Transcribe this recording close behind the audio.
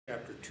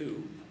chapter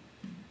 2,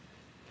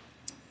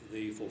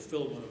 the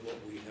fulfillment of what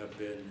we have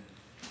been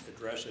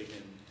addressing,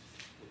 and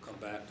we'll come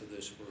back to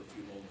this for a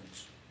few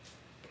moments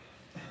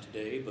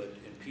today, but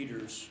in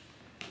Peter's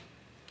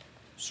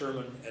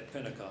sermon at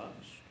Pentecost,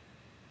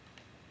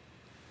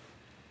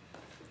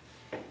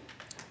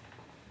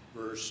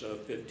 verse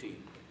 15.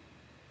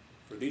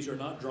 For these are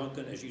not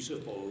drunken as ye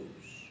suppose,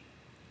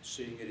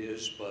 seeing it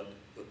is but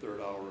the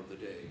third hour of the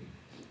day.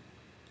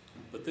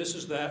 But this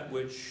is that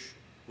which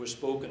was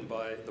spoken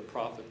by the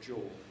prophet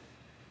Joel.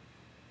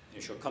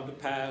 It shall come to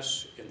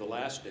pass in the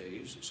last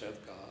days, saith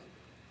God,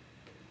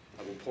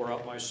 I will pour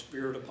out my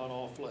spirit upon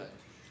all flesh,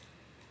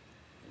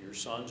 and your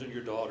sons and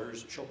your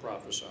daughters shall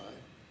prophesy.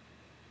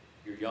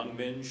 Your young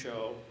men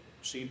shall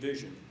see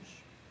visions,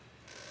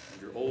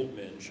 and your old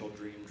men shall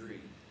dream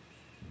dreams.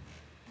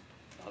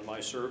 On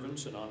my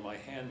servants and on my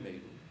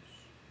handmaidens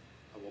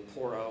I will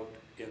pour out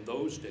in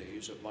those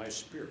days of my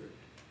spirit,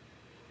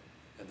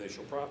 and they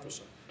shall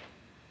prophesy.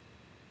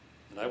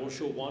 And I will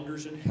show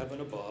wonders in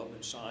heaven above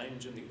and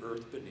signs in the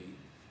earth beneath,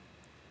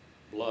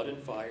 blood and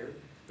fire,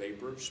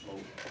 vapor of smoke.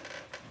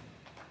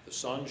 The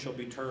sun shall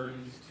be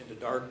turned into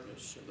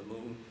darkness and the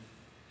moon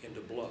into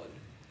blood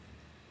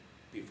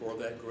before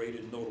that great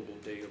and notable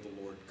day of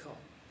the Lord come.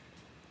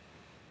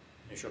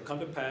 And it shall come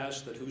to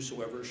pass that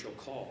whosoever shall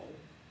call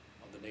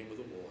on the name of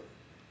the Lord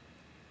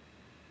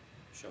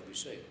shall be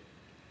saved.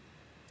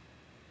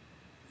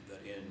 And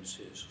that ends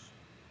his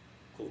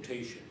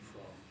quotation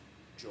from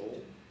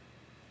Joel.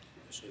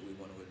 I say we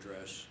want to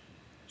address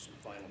some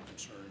final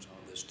concerns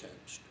on this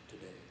text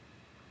today.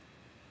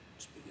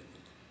 Let's begin.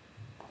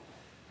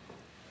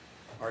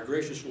 Our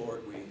gracious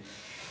Lord, we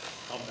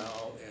come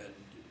now and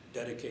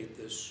dedicate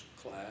this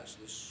class,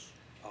 this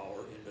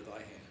hour, into thy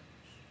hands.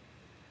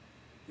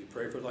 We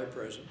pray for thy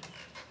presence.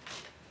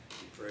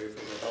 We pray for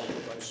the help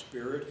of thy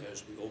Spirit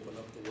as we open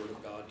up the Word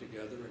of God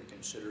together and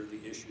consider the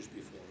issues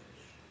before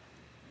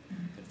us,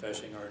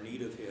 confessing our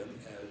need of him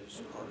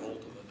as our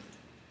ultimate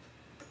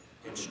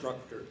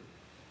instructor,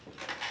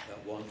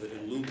 that one that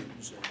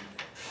illumines and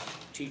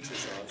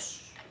teaches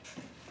us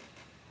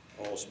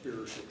all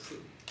spiritual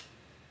truth.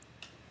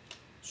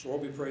 So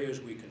Lord, we pray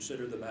as we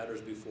consider the matters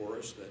before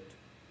us that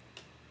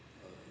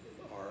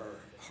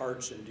our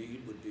hearts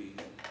indeed would be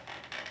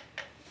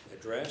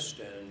addressed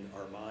and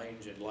our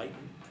minds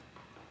enlightened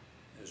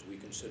as we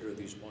consider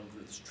these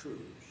wondrous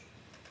truths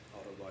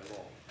out of thy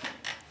law.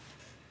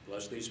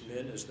 Bless these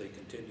men as they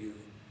continue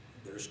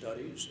their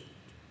studies and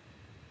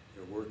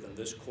their work on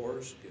this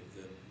course. Give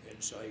them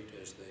insight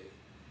as they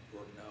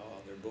work now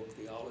on their book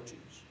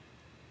Theologies,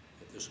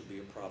 that this will be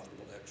a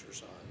profitable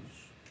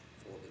exercise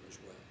for them as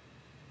well.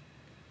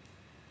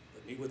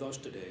 But meet with us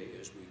today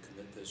as we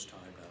commit this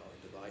time now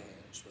into thy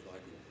hands for thy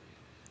glory,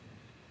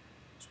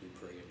 as we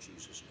pray in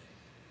Jesus'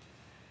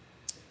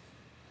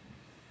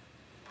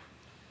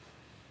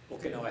 name.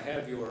 Okay, now I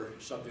have your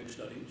subject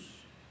studies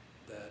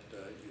that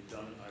you've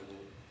done, and I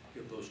will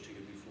give those to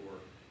you before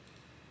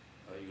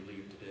you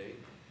leave today.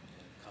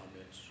 And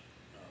comments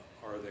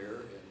are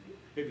there, and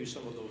maybe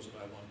some of those that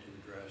I want to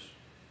address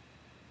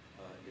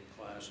in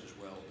class as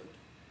well, but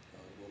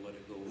we'll let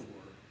it go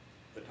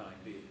for the time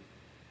being.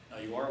 Now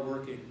you are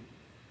working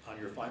on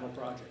your final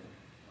project,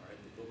 all right,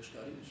 the book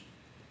studies.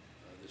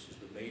 This is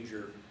the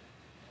major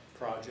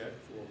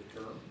project for the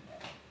term.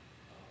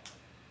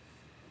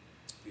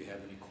 If you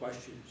have any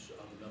questions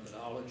on the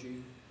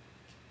methodology,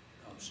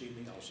 come see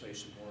me. I'll say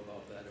some more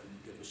about that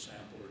and give a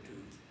sample or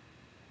two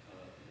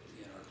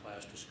in our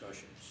class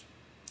discussions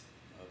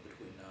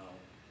between now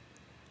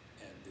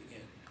and the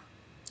end.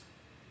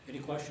 Any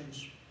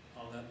questions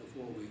on that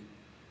before we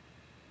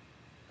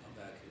come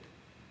back here?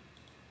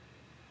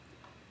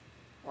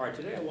 All right,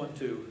 today I want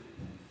to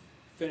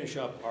finish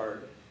up our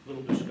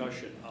little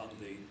discussion on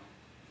the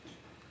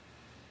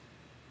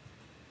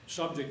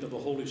subject of the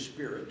Holy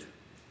Spirit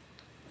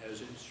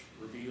as it's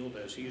revealed,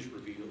 as he's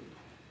revealed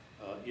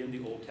in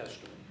the Old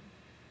Testament,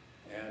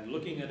 and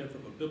looking at it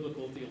from a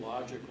biblical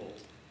theological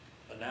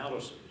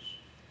analysis,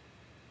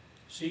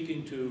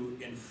 seeking to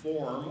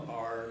inform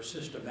our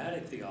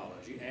systematic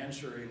theology,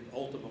 answering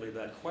ultimately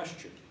that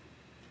question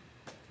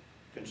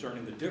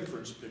concerning the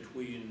difference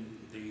between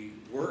the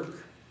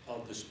work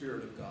of the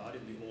Spirit of God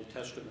in the Old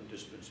Testament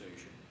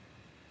dispensation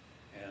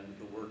and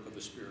the work of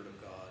the Spirit of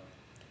God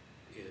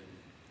in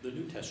the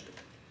New Testament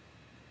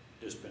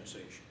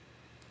dispensation.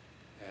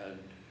 And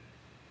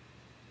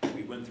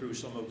we went through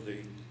some of the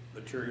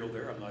material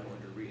there. I'm not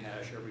going to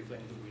rehash everything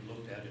that we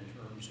looked at in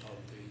terms of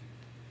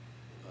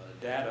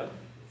the data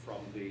from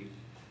the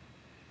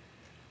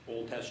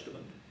Old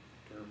Testament,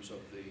 in terms of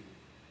the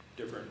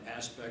different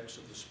aspects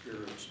of the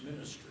Spirit's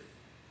ministry.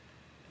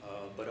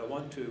 But I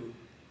want to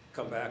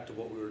come back to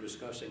what we were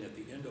discussing at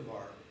the end of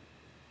our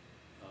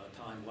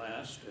time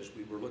last, as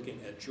we were looking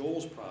at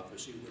Joel's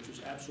prophecy, which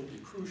is absolutely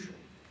crucial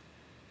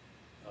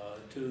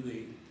to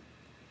the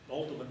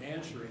ultimate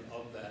answering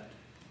of that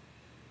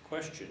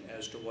question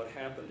as to what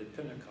happened at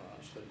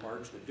Pentecost that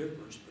marks the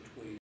difference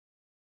between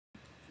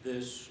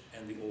this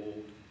and the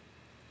old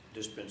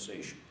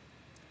dispensation.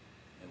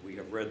 And we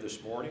have read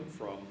this morning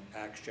from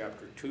Acts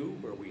chapter 2,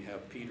 where we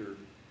have Peter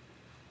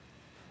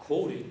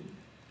quoting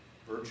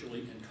virtually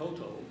in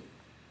toto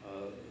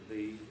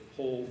the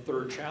whole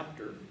third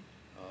chapter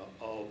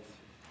of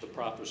the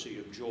prophecy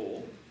of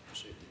Joel,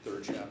 say the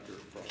third chapter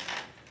from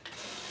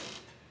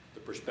the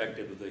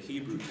perspective of the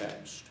Hebrew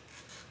text.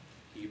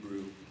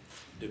 Hebrew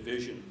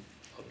division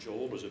of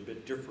Joel is a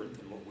bit different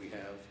than what we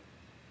have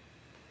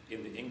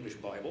in the English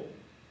Bible.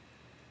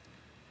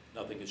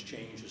 Nothing has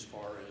changed as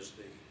far as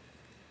the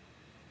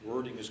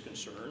wording is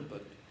concerned,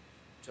 but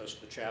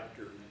just the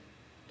chapter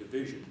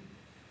division,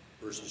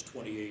 verses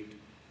 28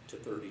 to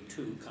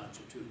 32,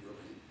 constitute really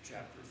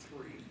chapter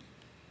 3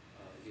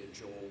 in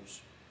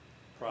Joel's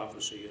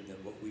prophecy, and then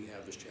what we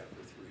have as chapter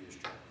 3 is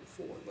chapter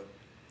 4. But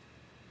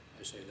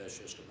I say that's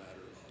just a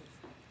matter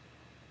of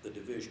the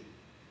division.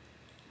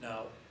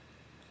 Now,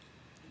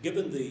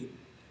 given the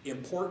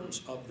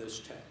importance of this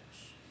text,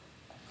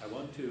 I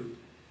want to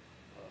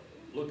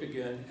look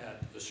again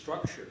at the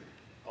structure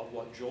of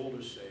what Joel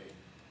is saying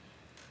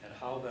and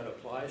how that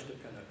applies to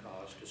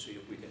Pentecost to see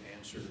if we can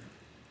answer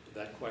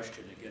that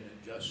question again.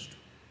 And just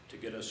to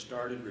get us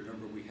started,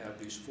 remember we have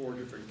these 4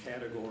 different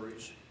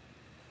categories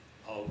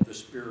of the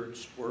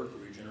Spirit's work,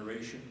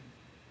 regeneration,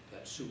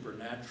 that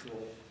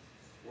supernatural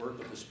work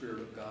of the Spirit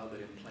of God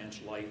that implants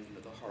life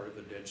into the heart of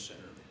a dead sinner.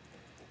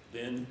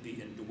 Then the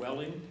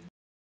indwelling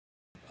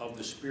of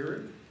the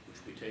Spirit, which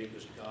we take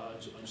as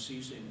God's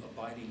unceasing,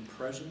 abiding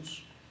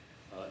presence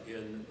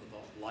in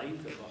the life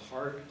and the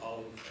heart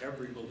of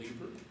every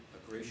believer,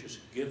 a gracious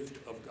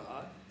gift of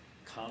God,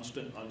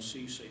 constant,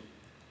 unceasing,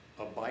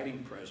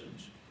 abiding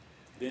presence.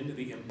 Then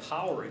the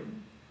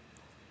empowering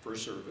for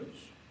service,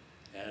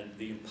 and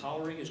the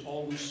empowering is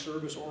always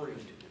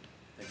service-oriented.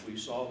 I think we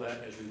saw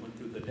that as we went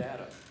through the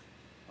data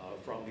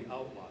from the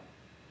outline.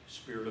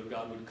 Spirit of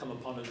God would come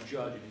upon a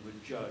judge, and he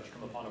would judge.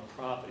 Come upon a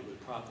prophet, he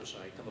would prophesy.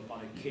 Come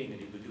upon a king, and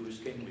he would do his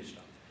kingly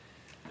stuff.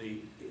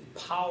 The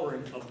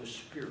empowering of the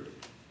Spirit,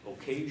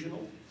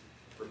 occasional,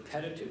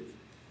 repetitive,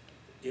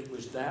 it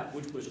was that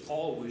which was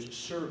always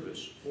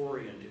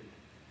service-oriented,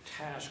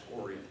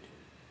 task-oriented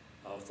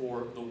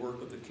for the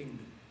work of the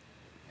kingdom.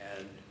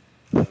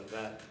 And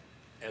that,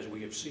 as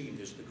we have seen,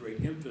 is the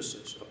great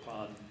emphasis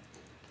upon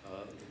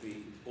the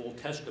Old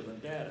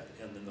Testament data.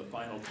 And then the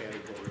final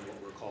category,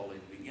 what we're calling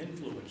the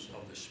influence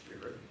of the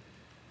Spirit,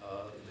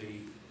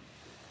 the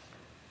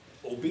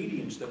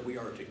obedience that we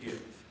are to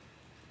give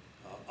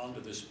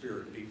unto the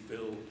Spirit, be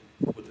filled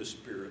with the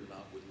Spirit,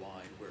 not with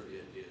wine, where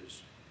it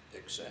is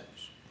excess.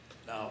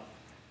 Now,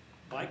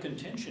 my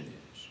contention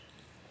is,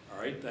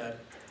 all right, that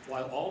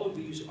while all of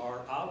these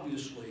are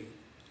obviously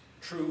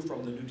true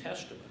from the New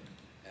Testament,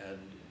 and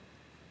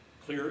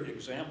clear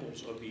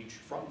examples of each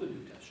from the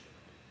New Testament,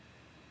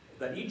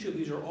 that each of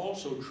these are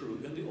also true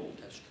in the Old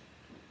Testament.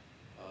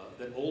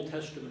 That Old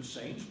Testament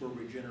saints were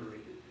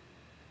regenerated,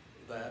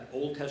 that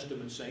Old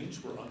Testament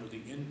saints were under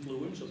the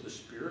influence of the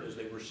Spirit as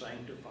they were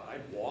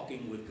sanctified,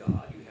 walking with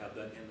God. You have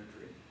that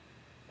imagery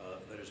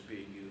that is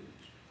being used.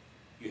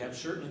 You have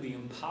certainly the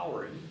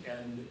empowering,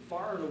 and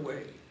far and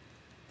away,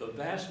 the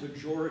vast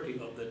majority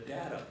of the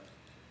data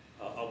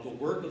of the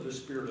work of the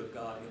Spirit of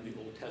God in the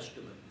Old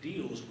Testament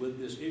deals with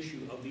this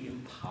issue of the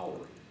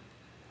empowering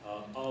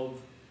of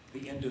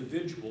the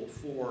individual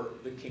for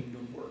the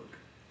kingdom work,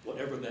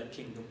 whatever that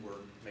kingdom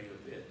work may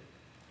have been,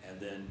 and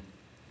then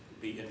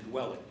the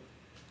indwelling.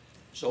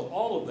 So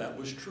all of that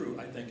was true,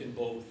 I think, in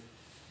both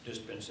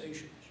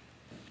dispensations.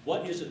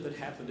 What is it that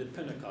happened at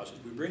Pentecost?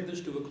 As we bring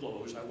this to a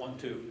close, I want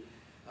to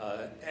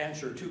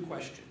answer 2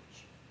 questions.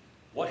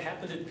 What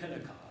happened at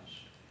Pentecost?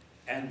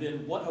 And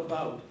then what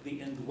about the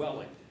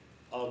indwelling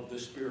of the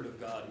Spirit of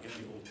God in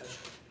the Old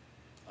Testament?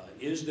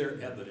 Is there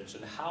evidence,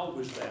 and how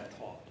was that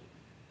taught?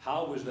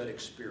 How was that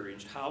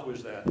experienced? How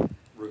was that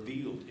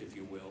revealed, if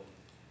you will,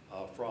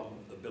 from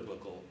the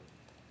biblical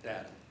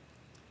data?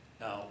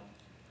 Now,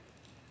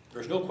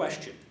 there's no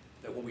question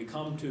that when we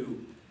come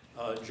to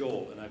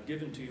Joel, and I've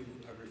given to you,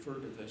 I've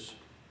referred to this,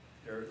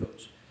 there it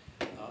goes.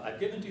 I've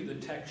given to you the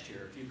text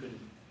here, if you can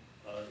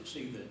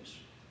see this,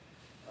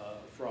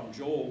 from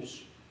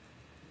Joel's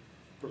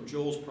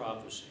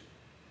prophecy.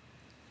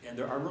 And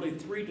there are really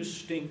 3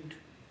 distinct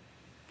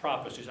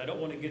prophecies. I don't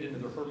want to get into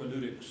the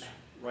hermeneutics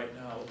right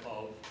now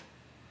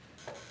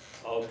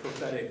of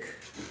prophetic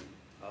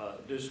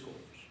discourse.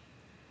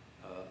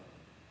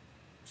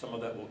 Some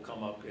of that will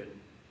come up in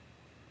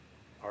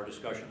our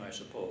discussion, I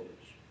suppose.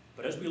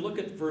 But as we look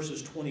at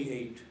verses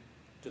 28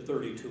 to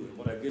 32, and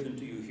what I've given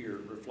to you here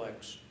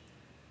reflects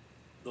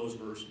those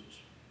verses,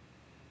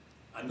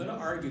 I'm going to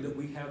argue that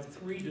we have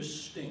 3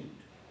 distinct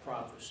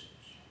prophecies.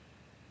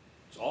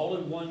 It's all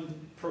in one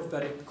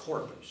prophetic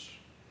corpus,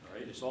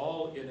 right? It's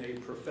all in a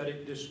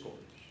prophetic discourse.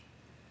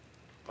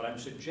 But I'm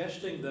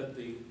suggesting that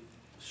the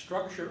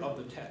structure of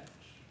the text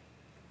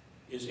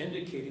is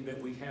indicating that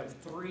we have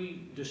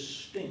 3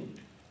 distinct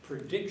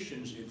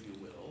predictions, if you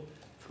will,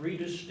 3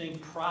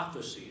 distinct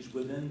prophecies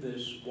within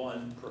this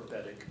one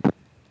prophetic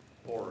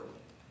oracle.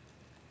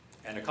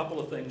 And a couple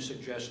of things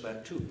suggest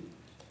that too.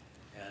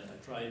 And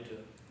I tried to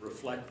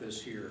reflect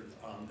this here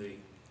on the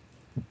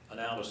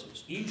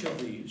analysis. Each of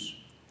these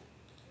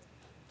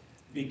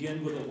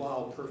begin with the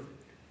while perfect.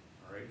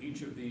 All right,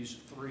 each of these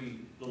three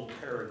little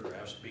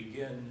paragraphs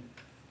begin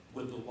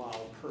with the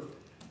while perfect.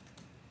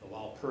 The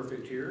while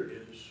perfect here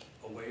is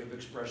a way of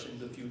expressing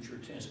the future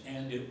tense,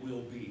 and it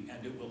will be,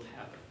 and it will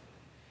happen,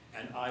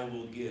 and I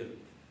will give,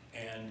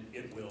 and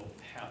it will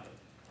happen.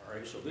 All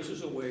right, so this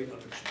is a way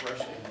of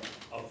expressing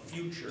a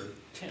future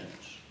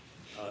tense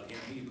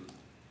in Hebrew.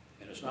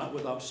 And it's not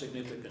without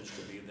significance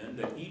to me then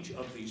that each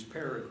of these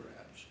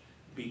paragraphs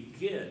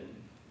begin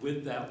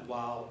with that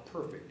while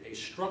perfect, a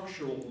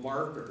structural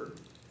marker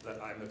that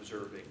I'm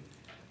observing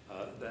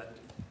that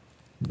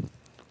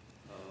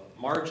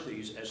marks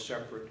these as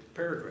separate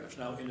paragraphs.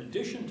 Now, in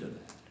addition to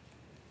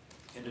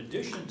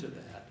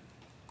that,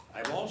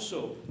 I've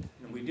also,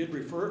 and we did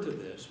refer to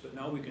this, but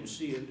now we can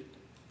see it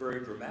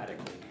very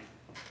dramatically,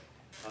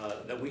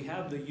 that we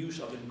have the use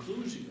of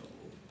inclusio.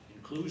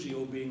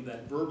 Inclusio being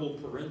that verbal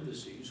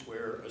parentheses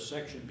where a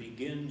section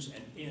begins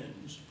and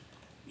ends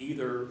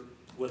either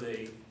with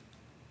a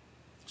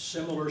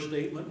similar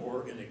statement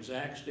or an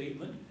exact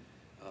statement,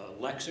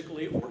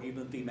 lexically or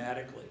even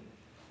thematically.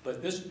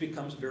 But this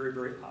becomes very,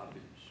 very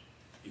obvious.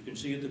 You can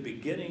see at the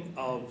beginning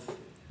of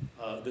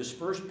this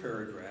first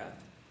paragraph,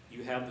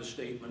 you have the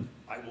statement,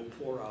 I will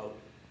pour out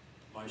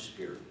my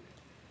spirit.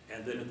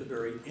 And then at the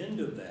very end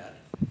of that,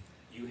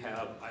 you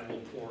have, I will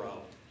pour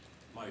out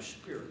my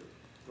spirit.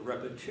 The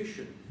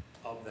repetition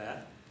of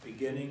that,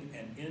 beginning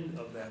and end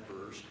of that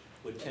verse,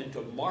 would tend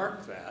to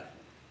mark that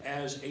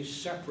as a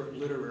separate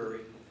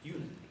literary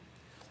unit.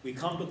 We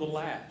come to the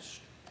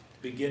last.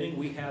 Beginning,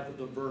 we have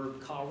the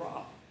verb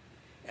kara.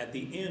 At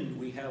the end,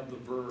 we have the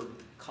verb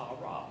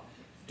kara.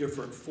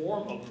 Different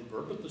form of the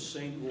verb, but the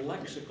same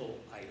lexical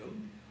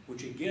item,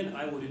 which again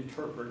I would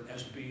interpret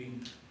as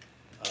being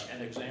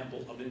an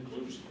example of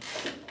inclusion.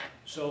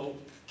 So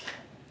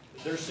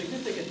there's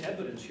significant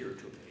evidence here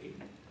to me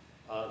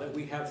that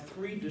we have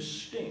three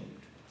distinct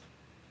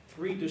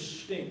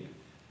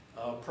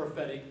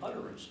prophetic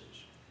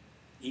utterances,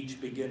 each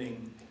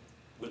beginning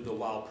with the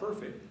while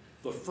perfect,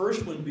 the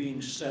first one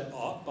being set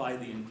off by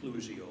the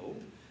inclusio,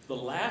 the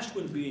last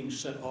one being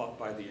set off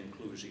by the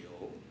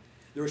inclusio.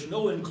 There's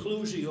no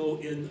inclusio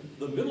in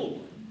the middle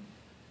one,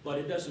 but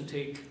it doesn't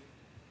take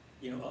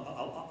a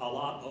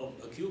lot of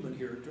acumen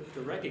here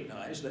to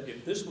recognize that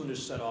if this one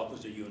is set off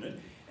as a unit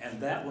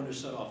and that one is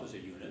set off as a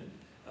unit,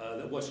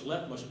 that what's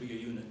left must be a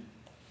unit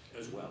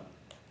as well.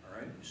 All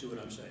right, you see what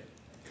I'm saying?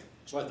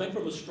 So I think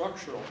from a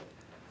structural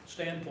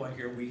standpoint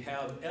here, we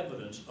have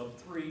evidence of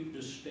three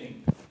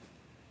distinct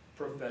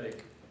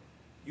prophetic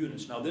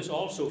units. Now this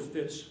also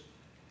fits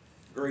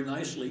very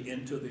nicely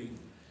into the,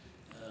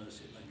 let's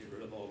see if I can get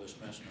rid of all this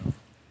mess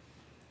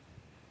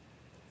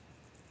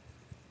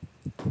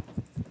now,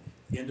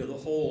 into the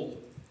whole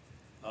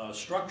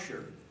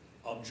structure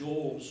of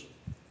Joel's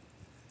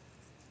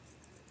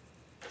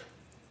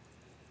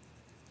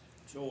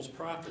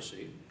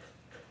prophecy,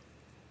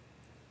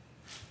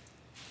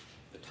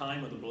 the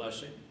time of the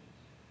blessing,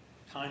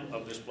 time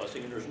of this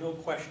blessing, and there's no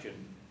question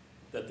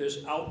that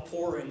this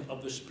outpouring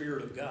of the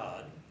Spirit of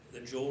God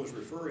that Joel is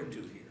referring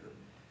to here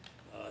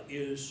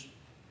is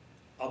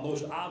a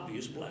most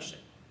obvious blessing.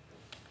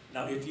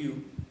 Now, if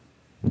you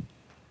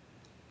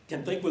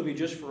can think with me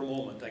just for a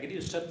moment, I can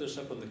just set this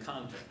up in the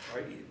context,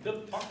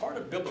 right? Part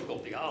of biblical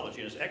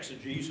theology is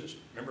exegesis.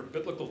 Remember,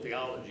 biblical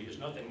theology is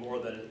nothing more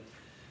than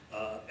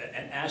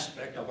an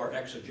aspect of our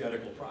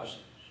exegetical process.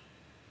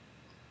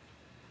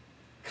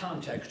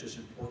 Context is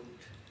important.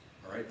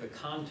 All right, the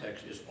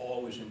context is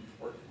always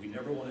important. We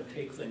never want to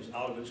take things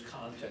out of its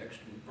context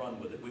and run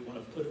with it. We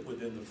want to put it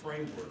within the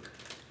framework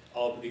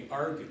of the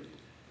argument.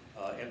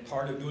 And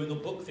part of doing the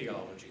book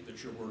theology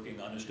that you're working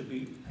on is to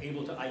be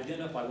able to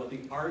identify what the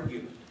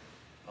argument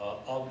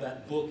of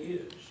that book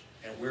is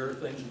and where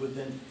things would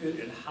then fit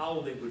and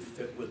how they would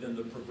fit within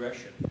the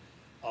progression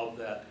of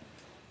that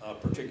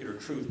particular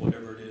truth,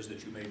 whatever it is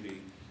that you may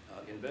be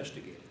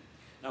investigating.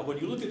 Now, when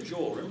you look at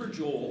Joel, remember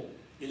Joel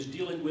is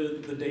dealing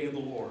with the day of the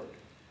Lord.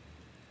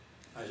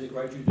 Isaac,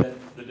 right, you did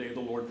the day of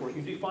the Lord for us.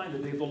 You defined the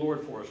day of the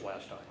Lord for us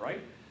last time,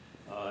 right?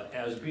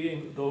 As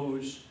being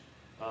those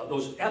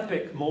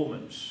epic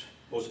moments,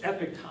 those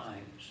epic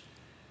times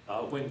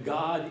when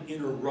God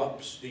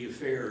interrupts the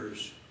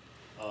affairs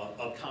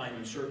of time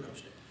and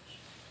circumstance.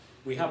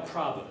 We have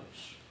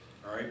providence,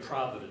 all right?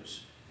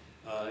 Providence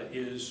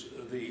is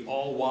the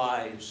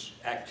all-wise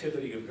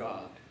activity of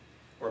God,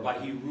 whereby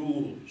He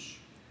rules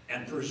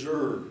and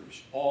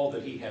preserves all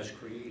that He has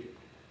created.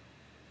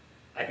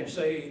 I can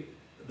say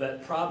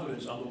that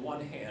providence, on the one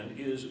hand,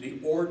 is the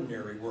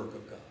ordinary work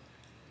of God,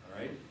 all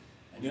right?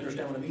 And you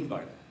understand what I mean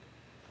by that.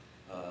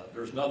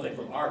 There's nothing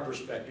from our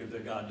perspective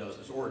that God does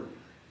that's ordinary.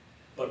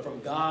 But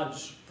from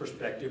God's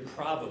perspective,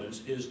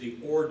 providence is the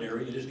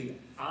ordinary, it is the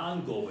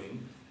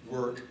ongoing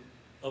work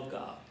of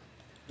God.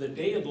 The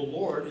day of the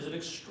Lord is an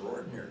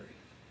extraordinary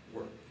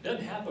work. It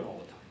doesn't happen all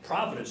the time.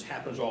 Providence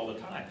happens all the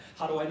time.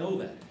 How do I know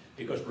that?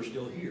 Because we're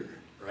still here,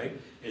 right?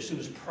 As soon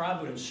as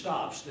providence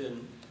stops,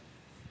 then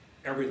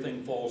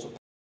everything falls apart.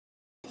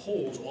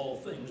 Holds all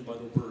things by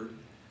the word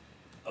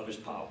of his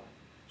power.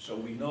 So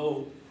we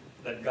know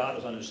that God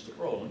is on his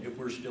throne if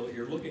we're still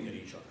here looking at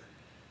each other.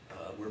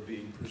 We're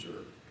being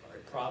preserved. All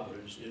right,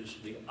 providence is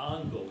the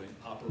ongoing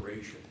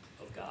operation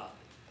of God.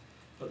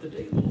 But the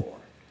day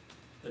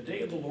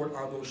of the Lord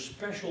are those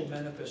special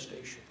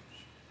manifestations,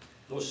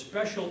 those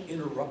special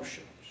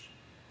interruptions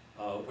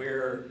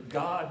where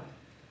God,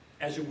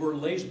 as it were,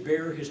 lays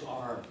bare his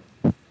arm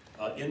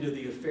into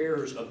the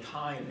affairs of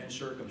time and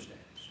circumstance,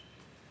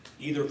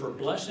 either for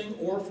blessing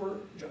or for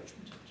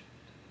judgment,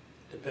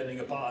 depending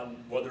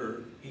upon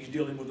whether he's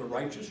dealing with the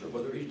righteous or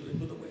whether he's dealing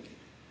with the wicked.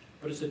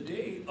 But it's a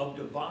day of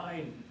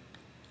divine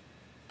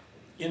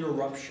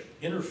interruption,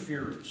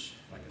 interference,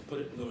 if I can put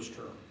it in those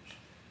terms,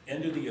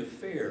 into the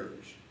affairs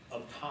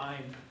of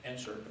time and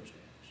circumstance.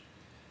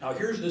 Now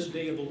here's this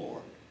day of the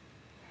Lord.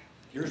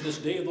 Here's this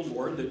day of the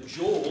Lord that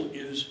Joel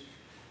is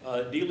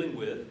dealing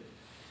with.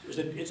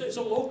 It's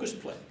a locust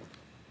plague.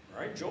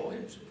 All right, Joel,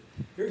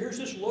 here's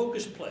this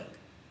locust plague.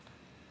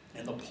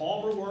 And the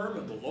palmer worm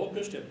and the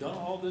locust have done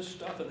all this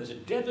stuff, and there's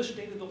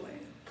devastated the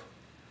land.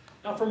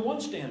 Now from one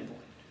standpoint,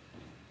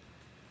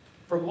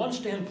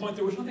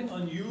 there was nothing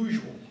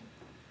unusual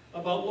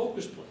about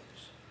locust plagues.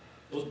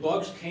 Those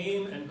bugs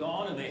came and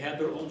gone, and they had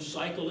their own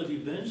cycle of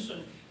events,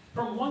 and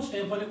from one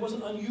standpoint, it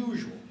wasn't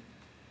unusual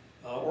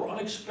or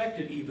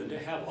unexpected even to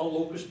have a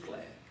locust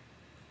plague.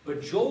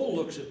 But Joel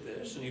looks at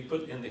this, and he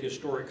put in the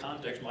historic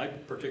context, my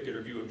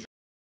particular view of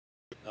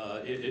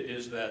Joel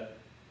is that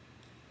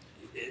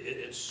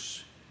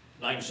it's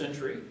 9th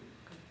century,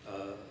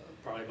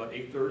 probably about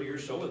 830 or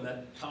so, in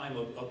that time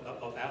of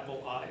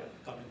Athaliah,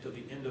 coming to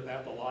the end of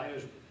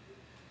Athaliah's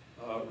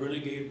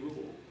renegade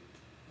rule.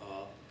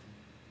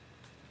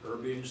 Her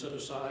being set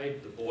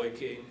aside, the boy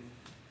king,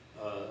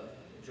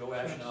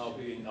 Joash now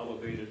being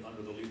elevated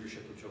under the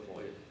leadership of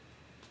Jehoiada.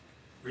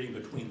 Reading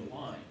between the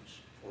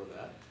lines for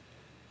that.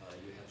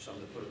 You have some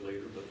that put it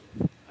later, but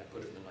I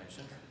put it in the 9th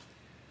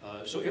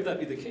century. So if that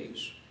be the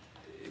case,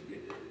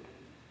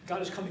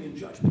 God is coming in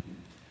judgment.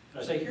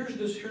 And I say, here's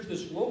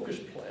this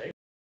locust plague.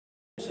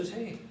 He says,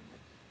 hey,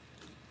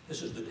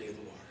 this is the day of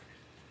the Lord.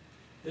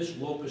 This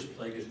locust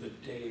plague is the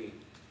day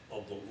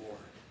of the Lord.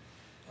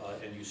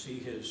 And you see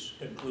his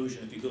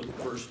conclusion if you go to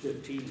verse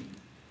 15.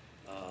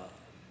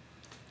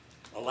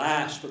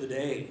 Alas for the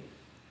day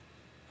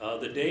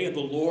of the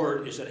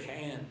Lord is at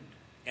hand,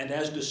 and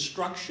as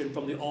destruction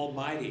from the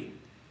Almighty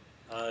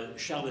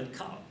shall it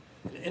come.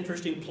 An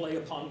interesting play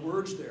upon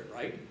words there,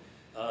 right?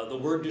 The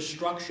word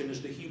destruction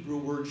is the Hebrew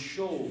word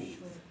shov.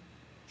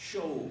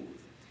 Shov.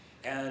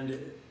 And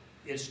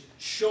it's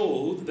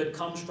shov that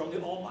comes from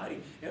the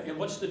Almighty. And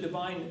what's the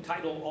divine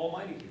title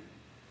Almighty here?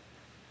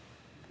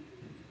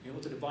 You know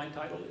what the divine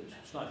title is?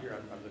 It's not here.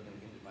 I'm looking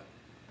into my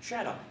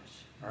Shaddai.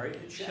 All right,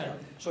 it's Shaddai.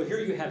 So here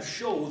you have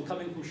shov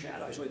coming from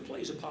Shaddai. So it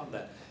plays upon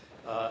that,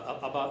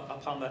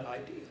 upon that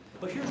idea.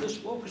 But here's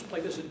this locust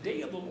plague. This is a day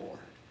of the Lord.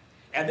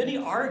 And then he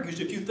argues,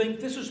 if you think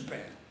this is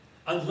bad,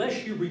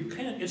 unless you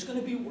repent, it's going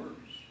to be worse.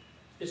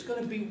 It's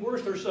going to be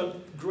worse. There's a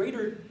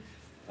greater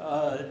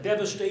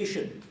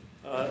devastation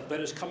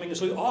that is coming.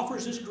 So he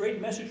offers this great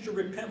message to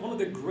repent, one of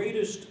the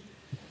greatest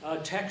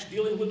texts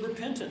dealing with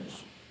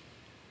repentance.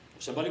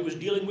 Somebody was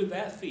dealing with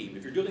that theme.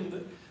 If you're dealing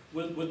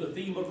with the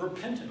theme of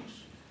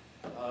repentance,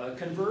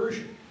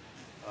 conversion,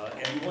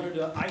 and you wanted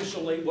to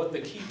isolate what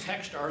the key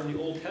texts are in the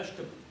Old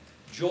Testament,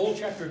 Joel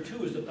chapter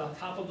 2 is at the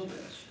top of the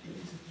list.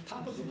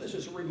 Top of the list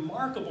is a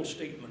remarkable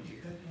statement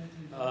here.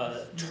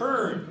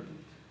 Turn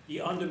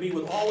ye unto me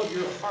with all of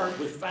your heart,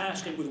 with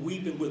fasting, with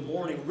weeping, with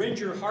mourning. Rend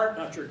your heart,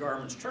 not your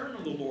garments. Turn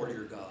unto the Lord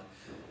your God,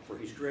 for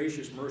he's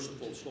gracious,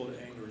 merciful, slow to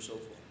anger, and so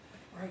forth.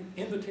 All right,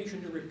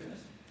 invitation to repent.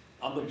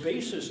 On the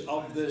basis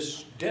of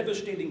this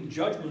devastating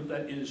judgment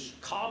that is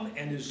come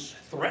and is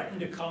threatened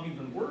to come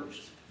even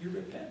worse, you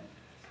repent.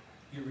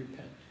 You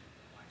repent.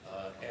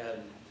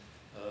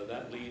 And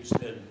that leads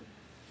then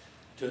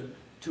to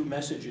two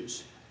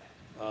messages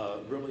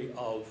really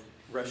of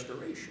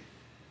restoration.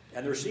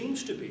 And there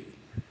seems to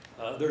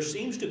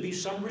be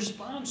some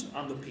response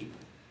on the people.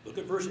 Look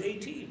at verse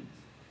 18.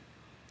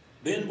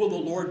 Then will the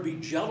Lord be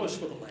jealous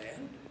for the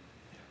land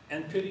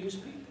and pity his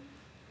people.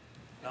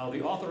 Now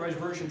the Authorized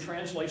Version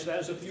translates that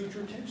as a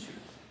future tense here.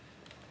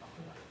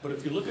 But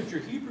if you look at your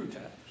Hebrew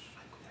text,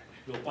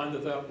 you'll find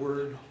that that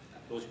word,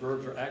 those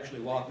verbs are actually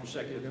walk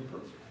consecutive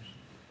imperfects.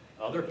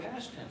 They're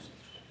past tenses.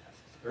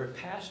 They're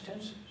past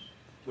tenses,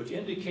 which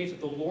indicates that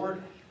the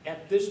Lord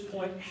at this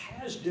point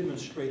has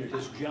demonstrated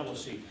his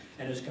jealousy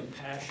and his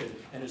compassion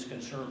and his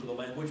concern for the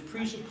land, which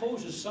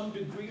presupposes some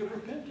degree of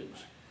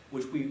repentance,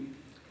 which we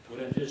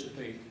would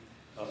anticipate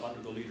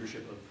under the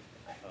leadership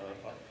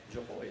of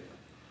Jehoiada.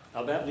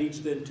 Now that leads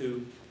then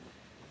to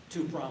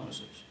two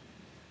promises.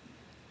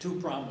 Two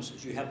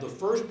promises. You have the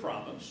first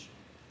promise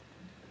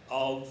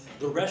of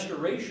the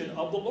restoration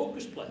of the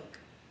locust plague.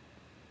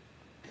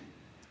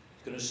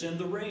 It's going to send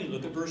the rain.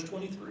 Look at verse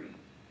 23.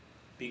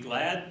 Be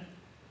glad,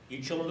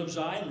 ye children of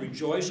Zion,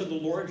 rejoice in the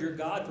Lord your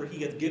God, for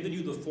he hath given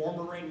you the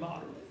former rain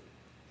moderately.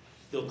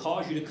 He'll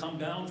cause you to come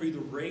down through the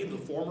rain, the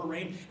former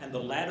rain, and the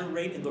latter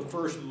rain in the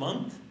first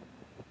month.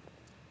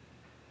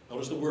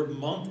 Notice the word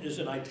month is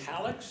in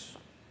italics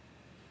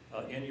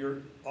in your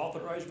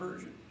authorized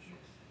versions,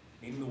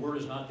 meaning the word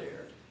is not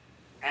there.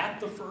 At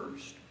the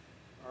first,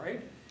 all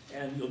right?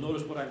 And you'll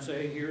notice what I'm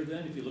saying here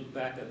then, if you look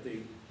back at the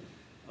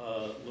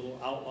little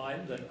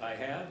outline that I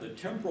have, the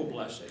temporal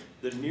blessing,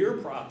 the near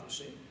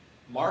prophecy,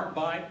 marked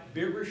by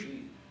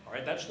Bereshit. All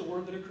right, that's the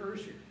word that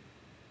occurs here.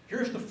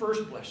 Here's the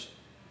first blessing,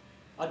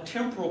 a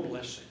temporal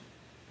blessing.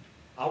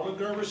 I'm going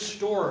to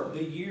restore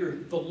the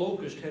year the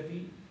locust have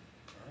eaten.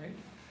 All right,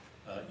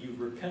 you've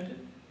repented,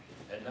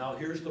 and now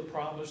here's the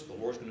promise. The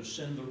Lord's going to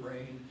send the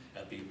rain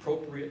at the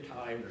appropriate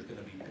time. There's going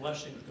to be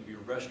blessing. There's going to be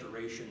a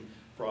restoration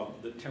from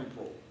the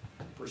temporal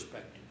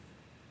perspective.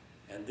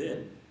 And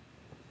then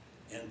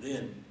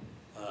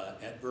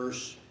at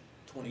verse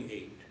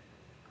 28,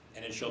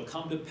 and it shall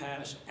come to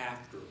pass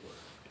afterward.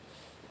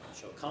 It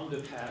shall come to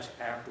pass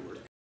afterward.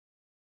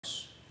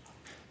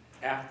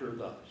 After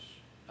thus.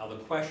 Now the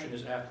question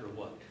is after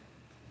what?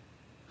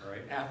 All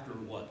right, after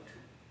what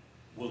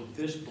will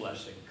this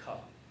blessing come?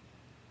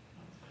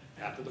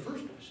 After the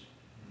first blessing.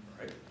 All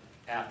right,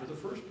 after the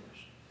first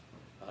blessing.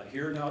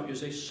 Here now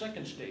is a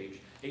second stage,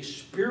 a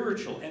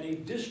spiritual and a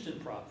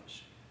distant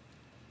prophecy.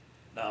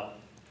 Now,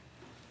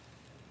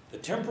 the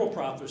temporal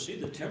prophecy,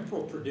 the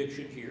temporal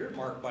prediction here,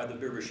 marked by the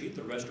Bereshit,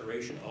 the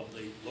restoration of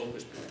the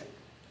locust plague,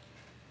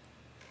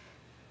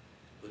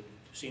 would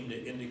seem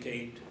to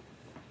indicate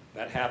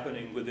that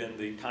happening within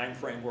the time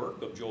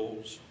framework of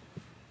Joel's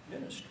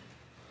ministry.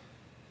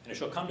 And it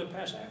shall come to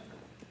pass after.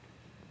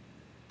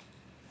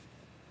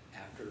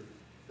 After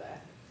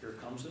that, here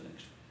comes the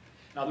next one.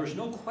 Now there's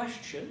no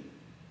question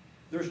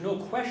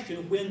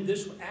when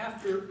this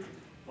after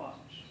was.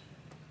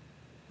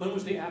 When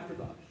was the after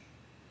was?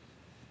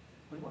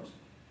 When was it?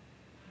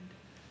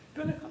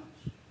 Pentecost.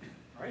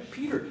 All right,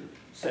 Peter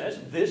says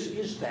this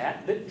is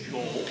that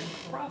Joel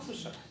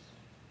prophesied.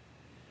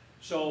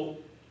 So,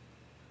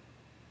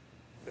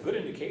 a good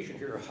indication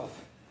here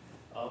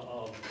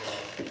of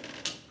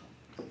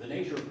the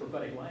nature of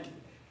prophetic language.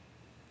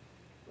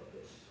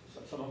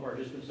 Some of our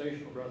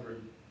dispensational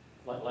brethren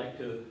like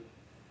to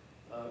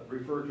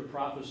refer to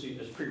prophecy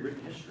as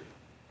pre-written history,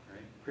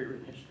 right?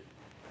 Pre-written history.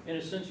 In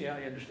a sense, yeah,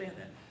 I understand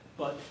that.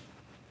 But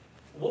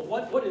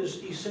what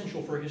is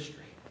essential for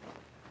history?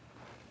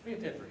 What do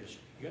you have for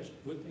history? You guys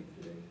with me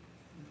today?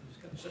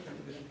 Just got to sit there a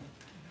bit.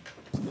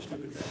 The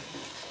stupid guy.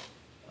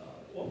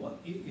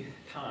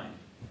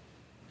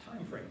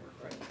 Time framework,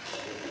 right?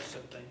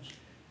 Set things,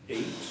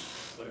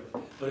 dates, whatever.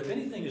 But if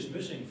anything is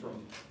missing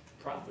from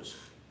prophecy,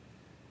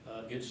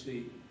 it's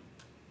the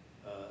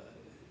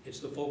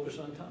focus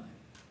on time.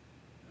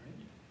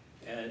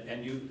 Right?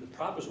 And the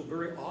prophets will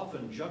very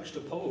often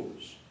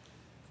juxtapose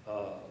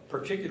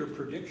particular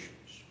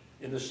predictions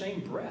in the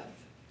same breath,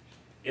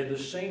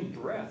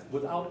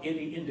 without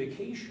any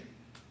indication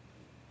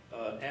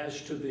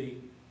as to the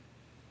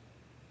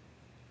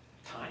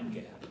time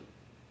gap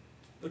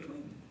between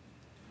them.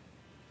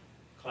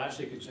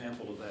 Classic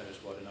example of that is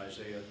what in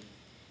Isaiah,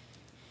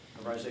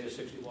 remember Isaiah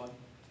 61?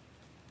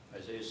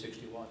 Isaiah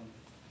 61,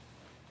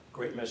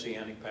 great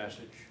messianic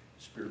passage.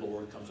 The Spirit of the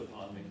Lord comes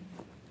upon me.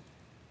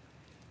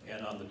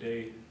 And on the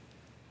day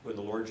when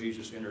the Lord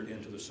Jesus entered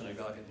into the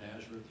synagogue at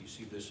Nazareth, you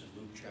see this in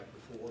Luke chapter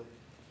 4.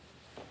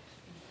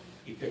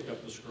 He picked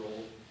up the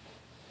scroll,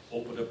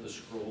 opened up the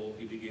scroll,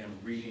 he began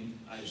reading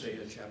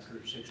Isaiah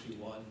chapter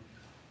 61.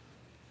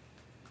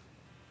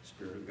 The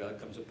Spirit of God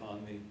comes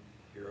upon me,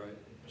 here I,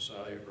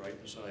 Messiah,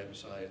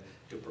 Messiah,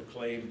 to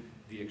proclaim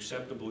the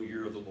acceptable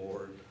year of the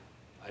Lord.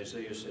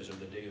 Isaiah says, in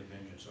the day of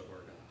vengeance of our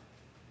God.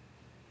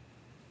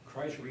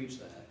 Christ reads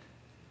that,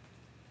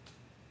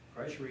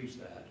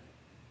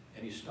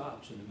 and he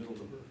stops in the middle of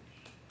the verse.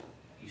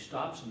 He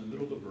stops in the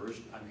middle of the verse,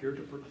 I'm here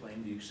to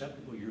proclaim the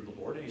acceptable year of the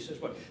Lord, and he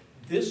says what?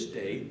 This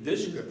day,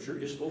 this scripture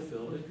is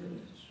fulfilled in your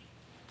midst.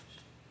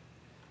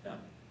 Now,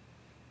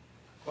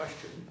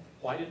 question,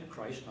 why did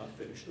Christ not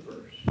finish the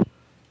verse?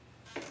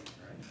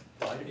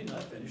 Why did he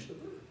not finish the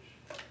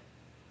verse?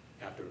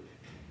 After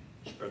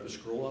spread the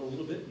scroll out a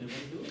little bit and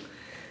then do it?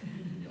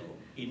 No,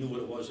 he knew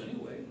what it was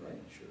anyway,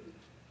 right? Sure.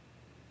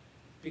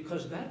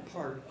 Because that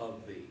part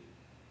of the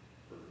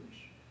verse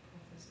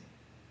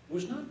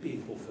was not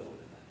being fulfilled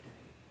in that day.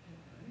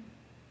 Right?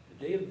 The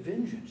day of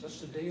vengeance, that's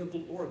the day of the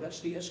Lord.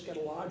 That's the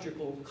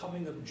eschatological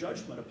coming of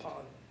judgment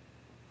upon.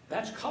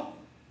 That's coming.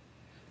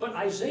 But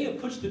Isaiah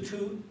puts the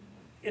two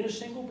in a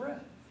single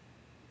breath.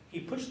 He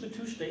puts the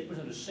two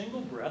statements in a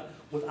single breath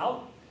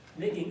without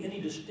making any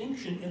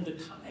distinction in the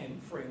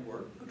time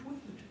framework between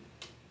the two.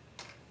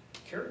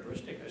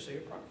 Characteristic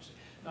Isaiah prophecy.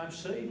 Now I'm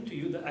saying to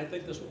you that I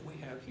think that's what we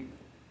have here.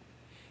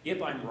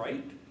 If I'm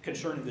right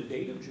concerning the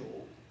date of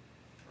Joel,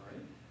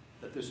 right,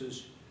 that this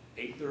is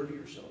 830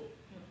 or so.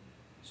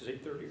 This is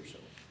 830 or so.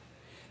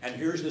 And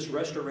here's this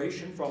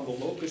restoration from the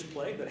locust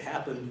plague that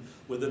happened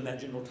within that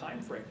general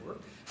time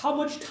framework. How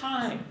much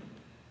time?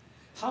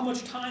 How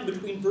much time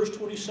between verse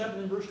 27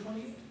 and verse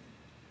 28?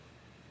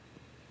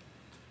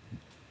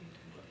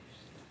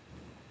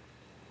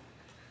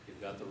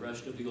 You've got the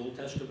rest of the Old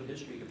Testament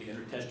history, you've got the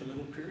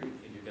intertestamental period,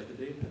 and you've got the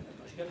day of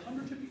Pentecost. You've got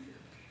hundreds of years.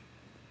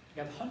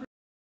 You have hundreds.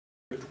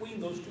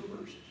 those two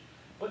verses.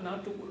 But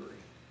not to worry.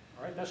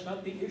 All right, that's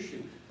not the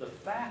issue. The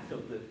fact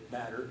of the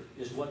matter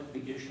is what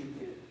the issue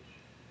is.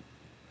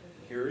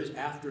 Here it is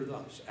after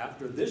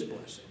this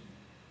blessing.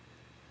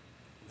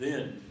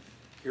 Then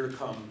here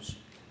comes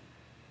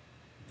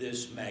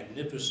this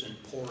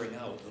magnificent pouring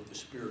out of the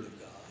Spirit of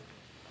God.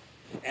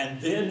 And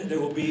then there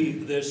will be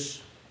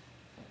this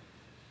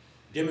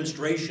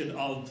demonstration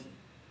of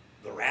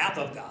the wrath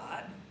of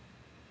God.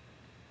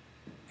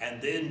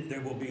 And then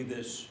there will be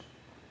this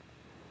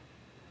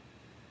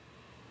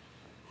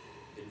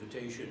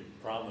invitation,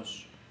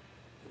 promise,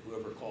 that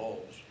whoever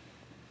calls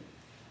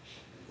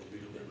will be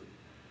delivered.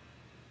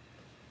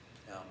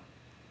 Now,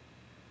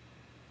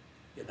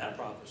 in that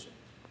prophecy,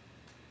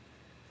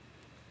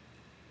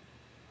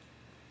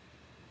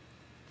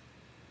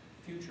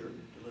 future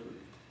delivered.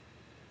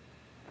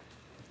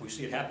 We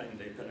see it happening in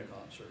the day of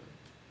Pentecost, certainly.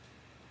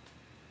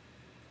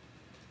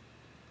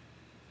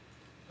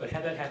 But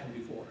had that happened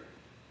before?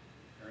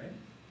 All right?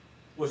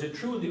 Was it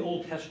true in the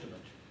Old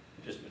Testament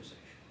dispensation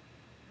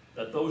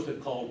that those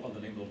that called upon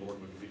the name of the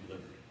Lord would be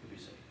delivered, would be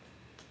saved?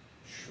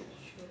 Sure.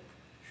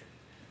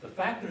 The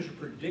fact there's a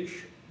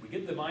prediction, we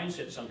get the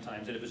mindset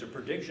sometimes that if it's a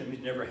prediction, it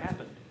means it never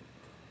happened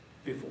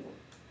before.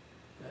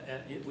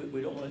 And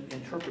we don't want to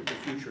interpret the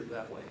future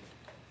that way.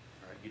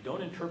 All right? You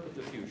don't interpret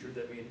the future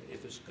that means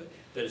if it's good,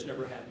 that it's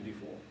never happened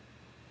before.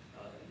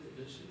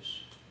 This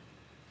is.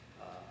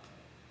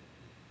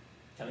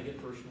 Can I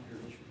get personal here?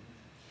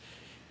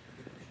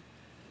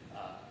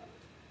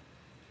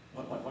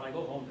 When I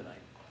go home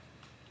tonight,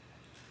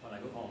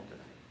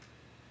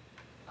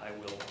 I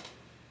will,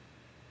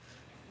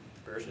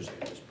 embarrassed to say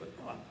this, but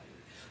no, I'm not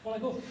here. When I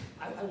go home,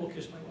 I will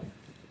kiss my wife.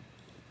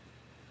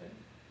 Okay?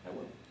 I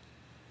will.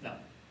 Now,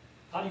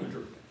 how do you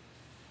interpret that?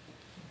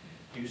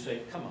 Do you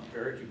say, come on,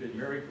 Barrett, you've been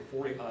married for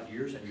 40-odd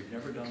years and you've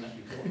never done that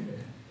before?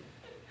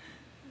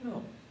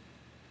 No.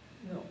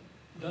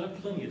 Done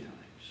it plenty of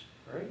times,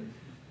 right?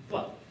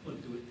 But we'll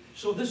do it.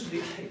 So this is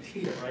the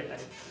idea, right?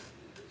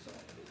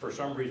 For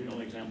some reason, the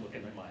only example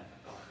came in mind.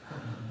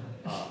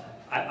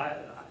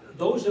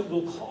 Those that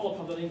will call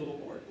upon the name of the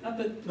Lord, not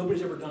that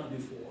nobody's ever done it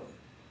before,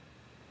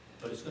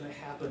 but it's going to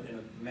happen in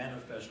a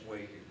manifest way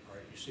here. All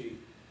right, you see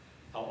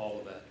how all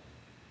of that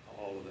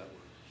works.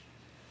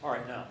 All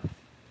right, now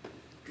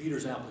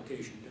Peter's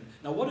application.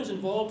 Now, what is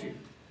involved here?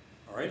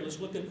 All right, let's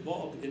look at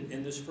involved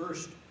in this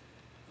first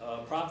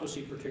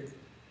prophecy, particularly.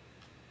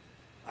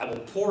 I will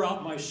pour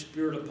out my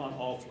Spirit upon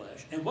all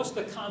flesh. And what's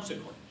the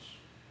consequence?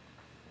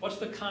 What's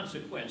the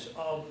consequence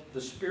of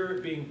the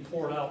Spirit being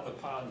poured out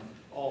upon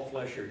all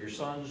flesh here? Your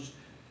sons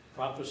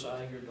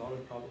prophesying, your daughters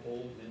prophesying,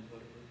 old men,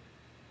 whatever.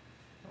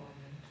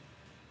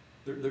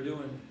 They're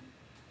doing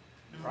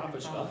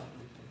prophet stuff,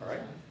 all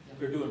right?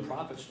 They're doing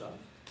prophet stuff.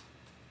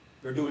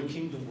 They're doing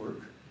kingdom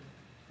work,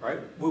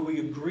 right? Will we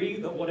agree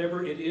that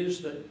whatever it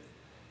is that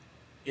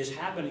is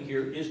happening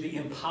here is the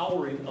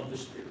empowering of the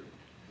Spirit,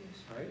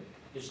 right?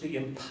 It's the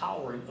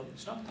empowering of,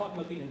 it's not talking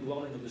about the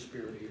indwelling of the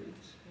Spirit here.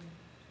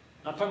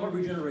 Not talking about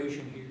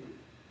regeneration here.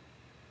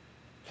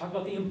 Talking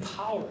about the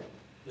empowering.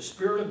 The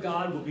Spirit of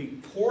God will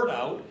be poured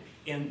out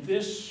in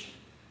this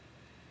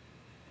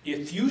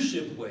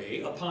effusive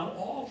way upon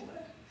all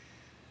flesh.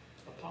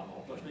 Upon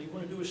all flesh. Now you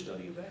want to do a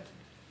study of that.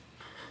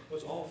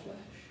 What's all flesh?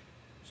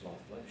 It's all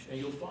flesh. And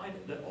you'll find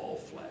that all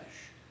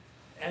flesh,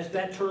 as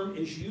that term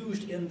is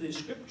used in the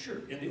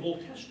Scripture, in the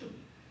Old Testament,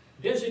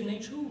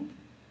 designates who?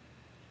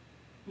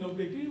 No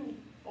big deal.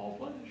 All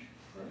flesh.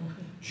 Right?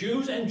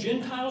 Jews and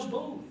Gentiles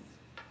both.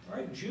 All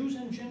right, Jews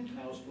and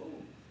Gentiles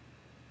both.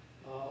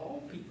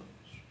 All peoples.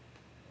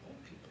 All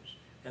peoples.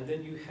 And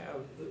then you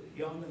have the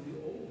young and the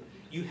old.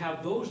 You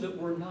have those that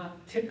were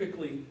not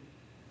typically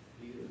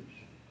leaders.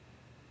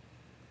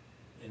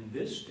 In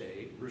this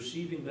day,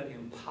 receiving that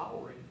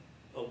empowering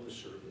of the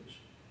service,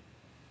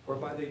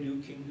 whereby they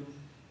do kingdom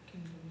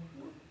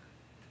work.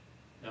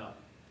 Now,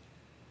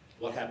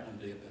 what happened on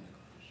the day of Pentecost?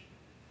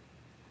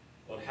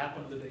 What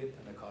happened on the day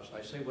of Pentecost?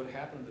 I say what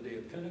happened on the day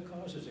of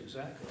Pentecost is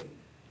exactly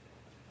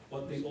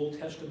what the Old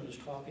Testament is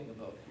talking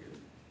about here,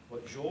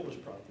 what Joel was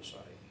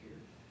prophesying here.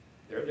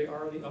 There they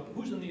are in the upper,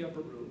 who's in the upper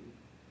room?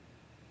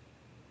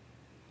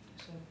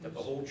 That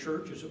the whole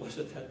church, as it was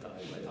at that time,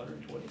 like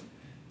 120,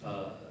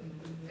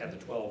 had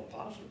the 12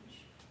 apostles,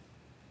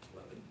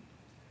 11.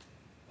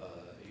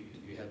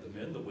 You had the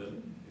men, the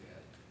women,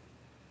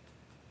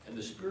 and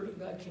the Spirit of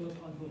God came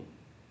upon whom?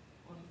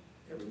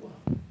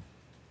 Everyone.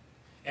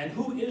 And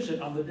who is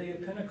it on the day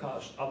of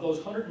Pentecost, of those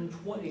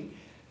 120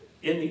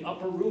 in the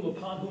upper room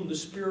upon whom the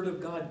Spirit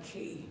of God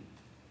came,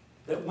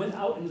 that went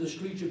out into the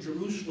streets of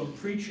Jerusalem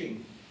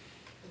preaching?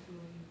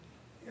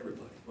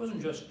 Everybody. It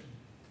wasn't just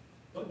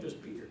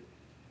Peter. It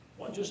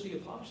wasn't just the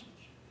apostles.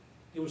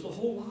 It was the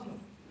whole lot of them.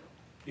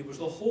 It was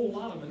the whole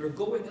lot of them. And they're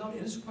going out,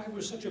 and this is why it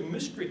was such a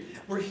mystery.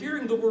 We're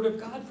hearing the Word of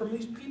God from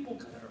these people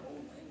in our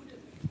own language.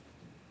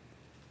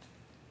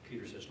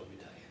 Peter says, let me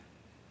tell you,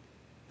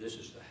 this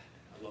is that.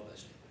 I love that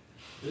statement.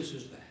 This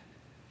is that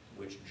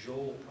which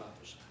Joel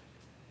prophesied.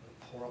 I will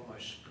pour out my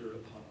Spirit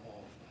upon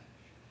all flesh.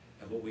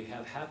 And what we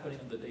have happening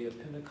on the day of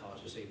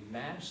Pentecost is a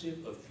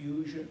massive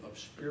effusion of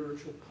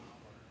spiritual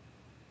power.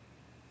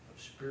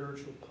 Of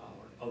spiritual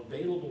power.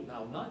 Available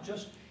now, not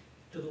just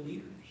to the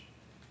leaders.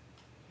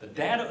 The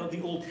data of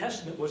the Old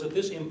Testament was that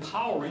this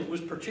empowering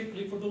was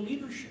particularly for the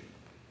leadership.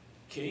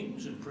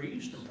 Kings and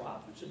priests and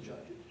prophets and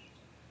judges.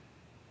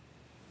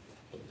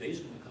 But the day's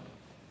going to come.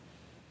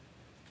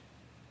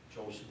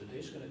 Joel said, the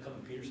day's going to come,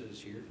 and Peter said,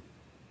 it's here.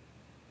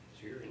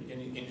 It's here.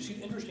 And you see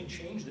the interesting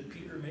change that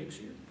Peter makes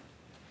here?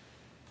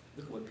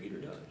 Look at what Peter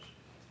does.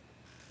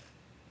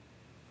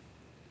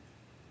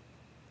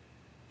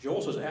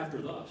 Joel says, after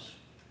thus.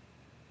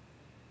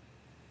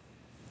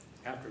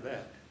 After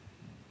that.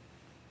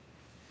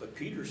 But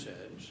Peter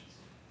says,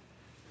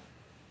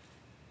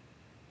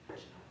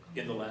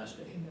 in the last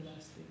days. In the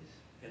last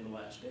days. In the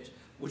last days.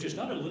 Which is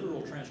not a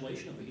literal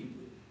translation of the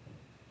Hebrew.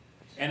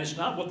 And it's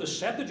not what the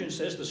Septuagint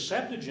says. The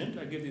Septuagint,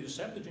 I give you the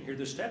Septuagint here,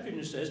 the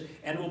Septuagint says,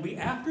 and it will be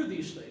after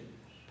these things.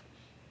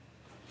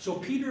 So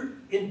Peter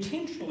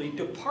intentionally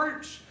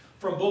departs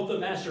from both the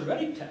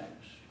Masoretic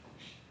text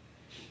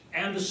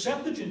and the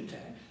Septuagint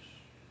text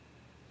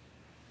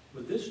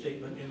with this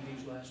statement, in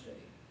these last days.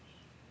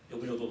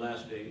 And we know the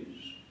last days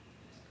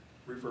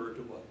refer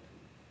to what?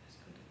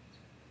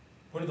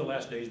 When do the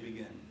last days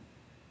begin?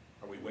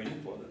 Are we waiting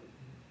for them?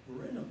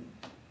 We're in them.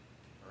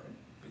 All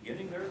right?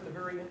 Beginning there at the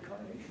very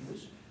incarnation,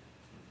 this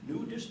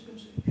new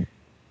dispensation.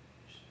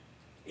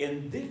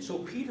 And then, so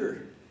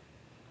Peter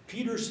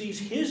sees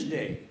his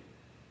day.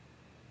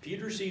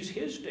 Peter sees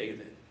his day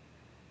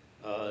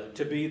then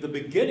to be the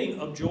beginning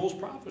of Joel's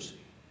prophecy.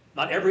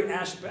 Not every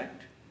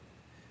aspect.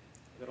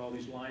 I've got all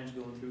these lines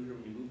going through here.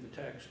 When you move the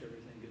text,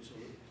 everything gets a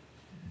little...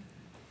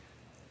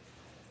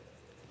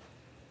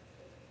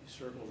 These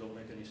circles don't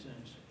make any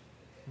sense.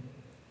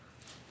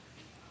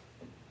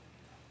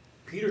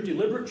 Peter's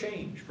deliberate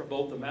change from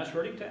both the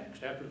Masoretic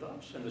text, after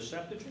thus, and the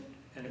Septuagint,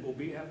 and it will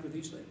be after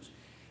these things.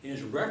 In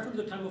his reference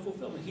to the time of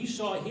fulfillment, he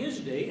saw his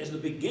day as the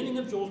beginning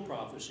of Joel's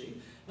prophecy.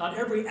 Not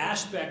every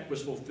aspect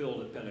was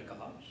fulfilled at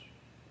Pentecost,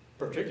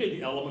 particularly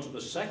the elements of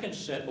the second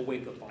set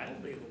await the final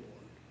day of the Lord.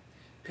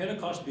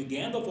 Pentecost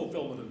began the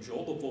fulfillment of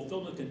Joel. The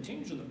fulfillment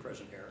continues in the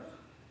present era.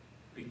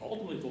 Be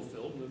ultimately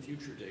fulfilled in the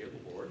future day of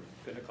the Lord.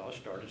 Pentecost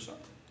started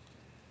something.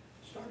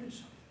 Started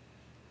something.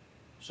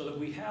 So that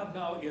we have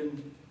now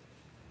in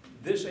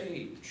this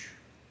age,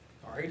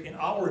 all right, in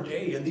our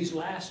day, in these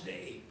last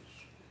days,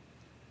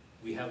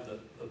 we have the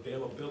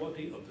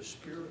availability of the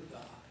Spirit of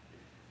God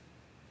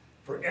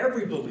for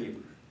every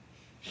believer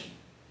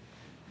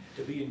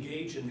to be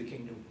engaged in the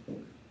kingdom of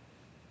God.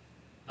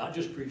 Not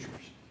just preachers,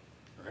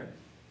 all right?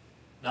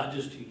 Not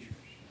just teachers,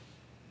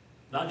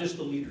 not just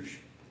the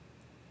leadership.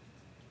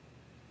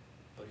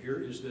 But here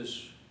is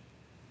this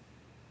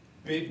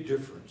big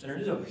difference, and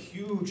it is a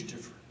huge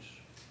difference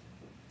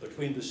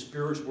between the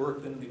Spirit's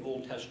work then in the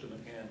Old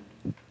Testament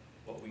and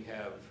what we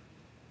have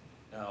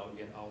now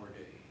in our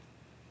day.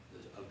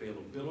 The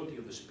availability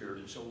of the Spirit,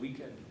 and so we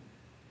can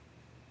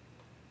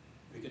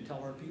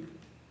tell our people,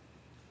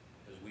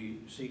 as we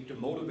seek to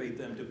motivate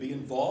them to be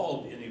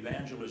involved in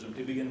evangelism,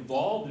 to be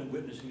involved in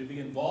witnessing, to be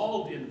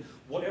involved in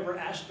whatever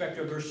aspect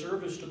of their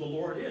service to the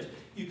Lord is.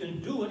 You can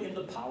do it in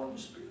the power of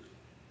the Spirit.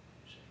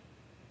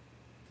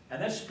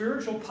 And that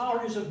spiritual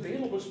power is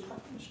available as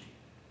promised to you.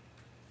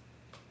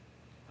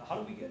 Now, how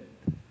do we get it?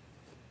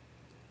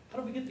 How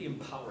do we get the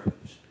empowering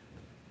of the Spirit?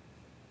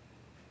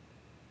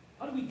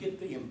 How do we get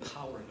the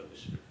empowering of the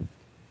Spirit?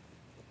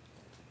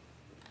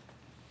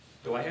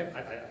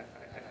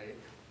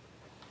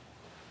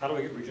 How do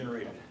I get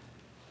regenerated?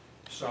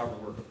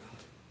 Sovereign work of God.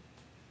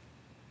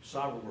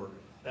 Sovereign work of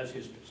God. That's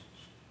His business.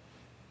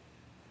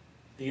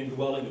 The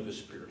indwelling of the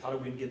Spirit. How do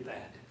we get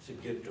that? It's a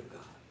gift of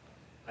God.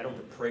 I don't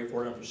have to pray for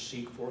it. I don't have to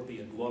seek for it. The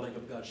indwelling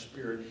of God's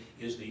Spirit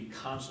is the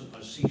constant,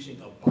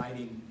 unceasing,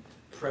 abiding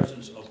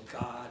presence of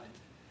God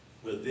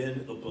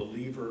within the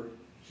believer,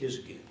 His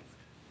gift.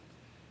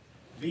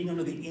 Being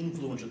under the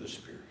influence of the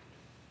Spirit.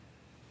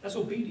 That's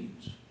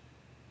obedience.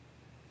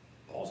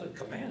 Paul said,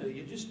 command it.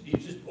 You just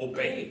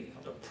obey. You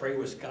have to pray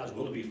with God's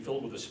will to be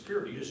filled with the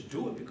Spirit. You just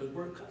do it because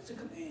it's a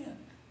command.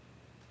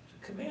 It's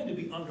a command to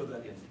be under that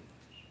influence.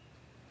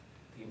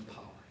 The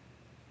empowering.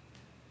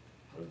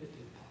 How do we get the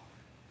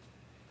empowering?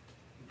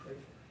 We pray for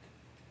it.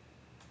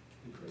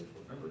 We pray for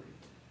it. Remember,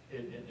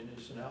 in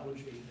his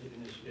analogy,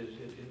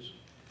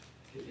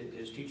 in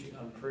his teaching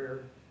on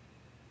prayer,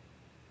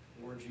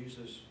 Lord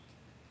Jesus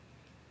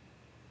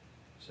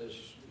says,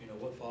 you know,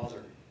 what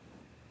father?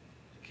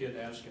 The kid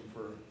asked him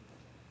for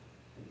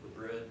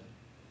bread.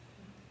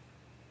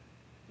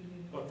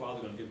 What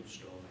father going to give him a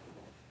stone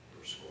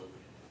or a scorpion?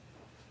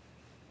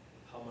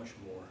 How much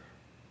more?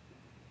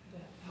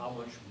 How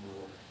much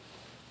more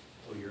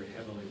will your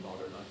heavenly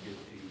Father not give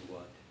to you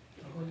what?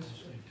 The Holy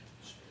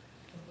Spirit.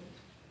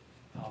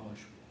 How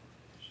much more?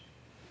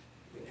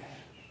 We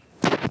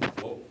ask.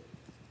 Whoa.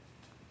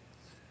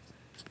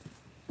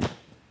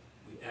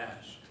 We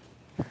ask.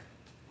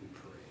 We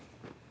pray.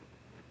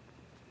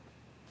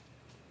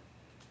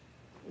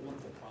 What a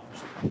wonderful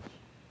promise.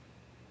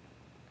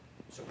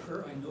 So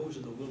prayer, I know, is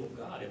in the will of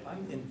God. If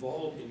I'm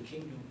involved in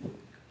kingdom work,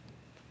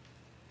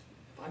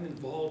 I'm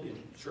involved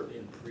in, certainly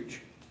in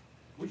preaching,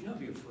 would you not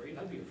be afraid?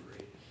 I'd be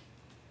afraid.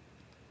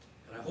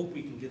 And I hope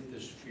we can get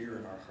this fear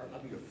in our heart,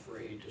 not be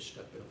afraid to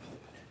step in a pulpit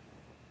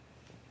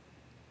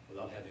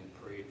without having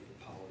prayed for the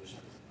power of the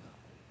Spirit of God,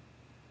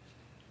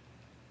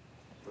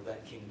 for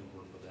that kingdom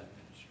work, for that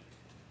ministry.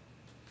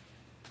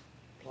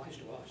 Applies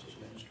to us as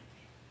ministers.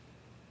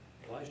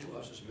 Applies to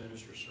us as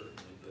ministers,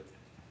 certainly, but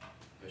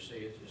I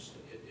say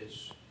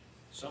it's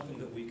something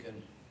that we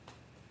can,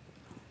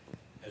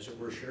 as it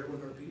were, share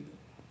with our people.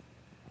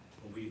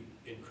 When we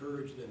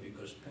encourage them,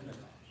 because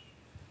Pentecost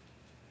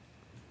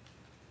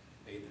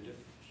made the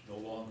difference. No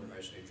longer,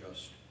 I say,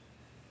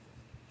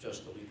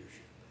 just the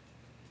leadership.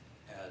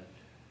 And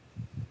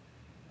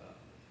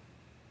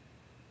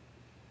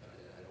I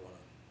don't want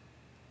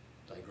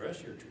to digress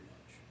here too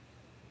much.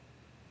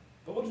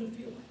 But what does it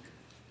feel like?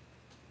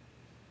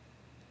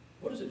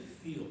 What does it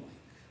feel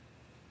like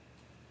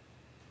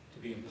to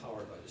be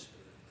empowered by the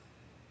Spirit of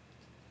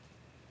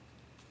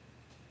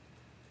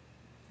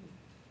God?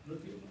 What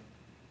does it feel like?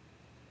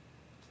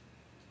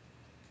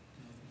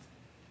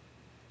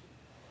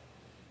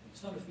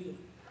 It's not a feeling.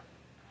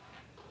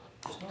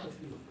 It's not a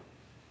feeling.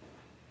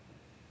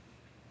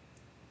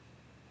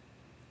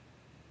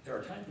 There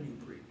are times when you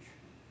preach.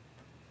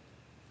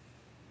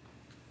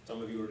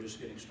 Some of you are just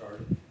getting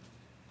started.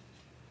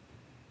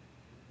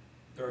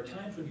 There are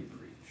times when you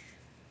preach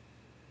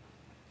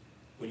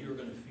when you're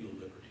going to feel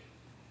liberty.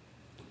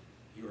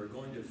 You are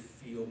going to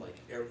feel like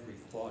every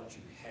thought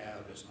you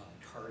have is on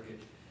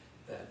target,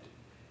 that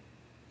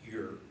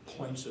your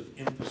points of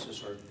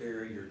emphasis are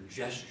there, you're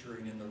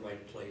gesturing in the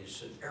right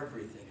place, and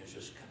everything is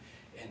just,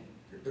 and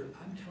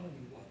I'm telling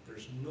you what,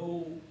 there's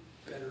no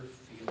better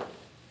feeling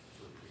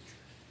for a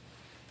preacher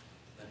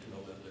than to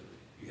know that liberty.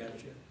 You had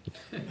it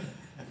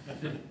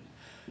yet?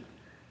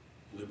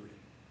 Liberty.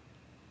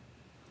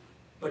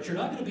 But you're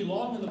not going to be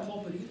long in the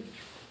pulpit either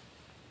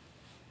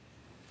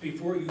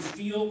before you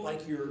feel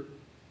like you're,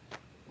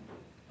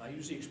 I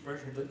use the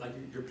expression, like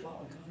you're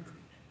plowing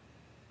concrete.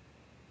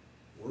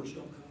 Words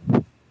don't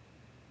come.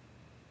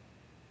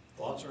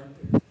 Thoughts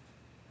aren't there.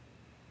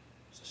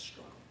 It's a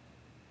struggle.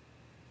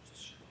 It's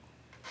a struggle.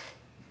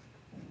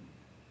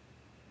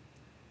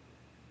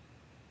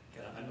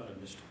 Again, I'm not a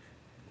mystic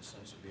in the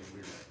sense of being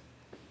weird.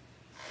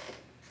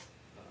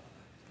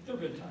 There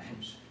have been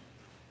times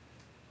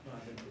when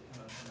I've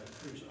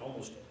preached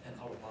almost an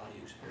out-of-body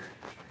experience.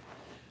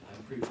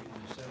 I'm preaching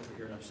and I sit over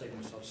here and I'm saying to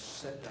myself,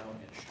 sit down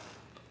and shut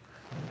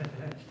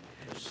up.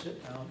 Just sit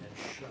down and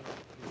shut up.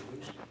 You're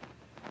wasting.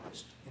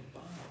 Just in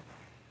bond.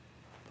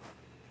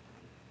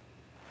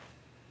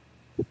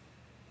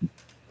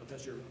 But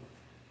that's irrelevant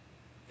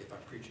if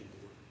I'm preaching the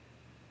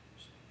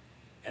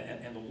word.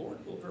 And the Lord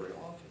will very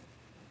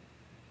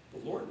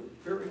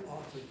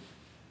often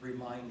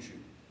remind you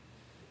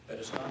that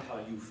it's not how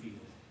you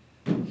feel.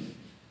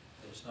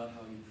 That it's not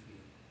how you feel.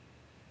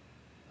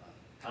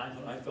 Times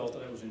when I felt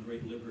that I was in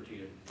great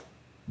liberty and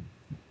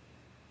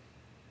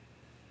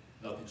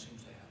nothing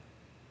seems to happen.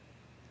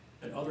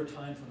 And other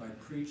times when I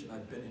preach and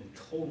I've been in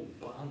total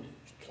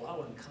bondage,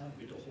 plowing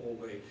concrete the whole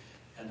way,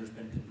 and there's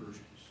been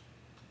conversions.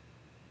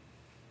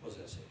 What does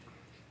that say to you?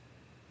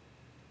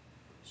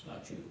 It's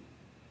not you.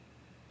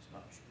 It's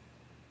not you.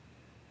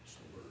 It's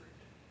the Word.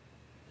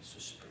 It's the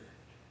Spirit.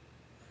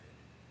 Right?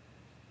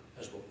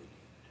 That's what we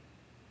need.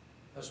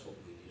 That's what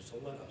we need. So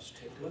let us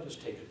take advantage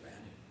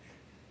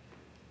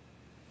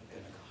of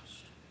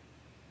Pentecost,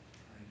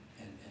 right?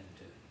 And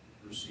to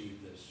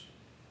receive this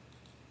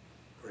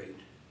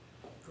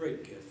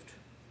great gift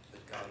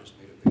that God has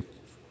made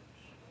available for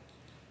us.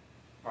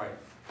 All right.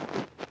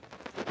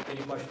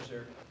 Any questions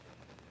there?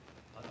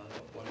 On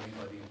what I mean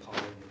by the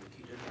empowering of the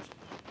key differences.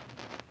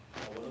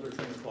 One other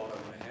train of thought I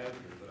want to have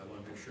here, but I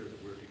want to make sure that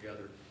we're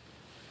together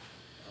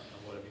on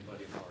what I mean by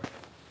the empowering.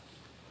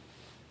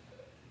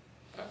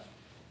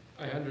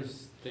 I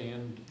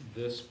understand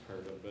this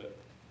part of it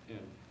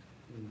and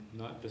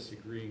not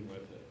disagreeing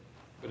with it,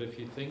 but if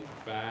you think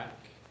back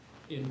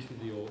into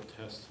the Old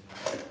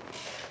Testament,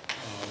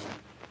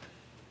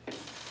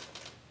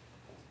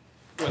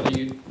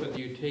 whether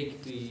you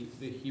take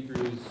the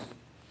Hebrews,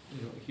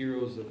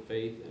 heroes of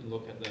faith, and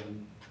look at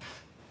them,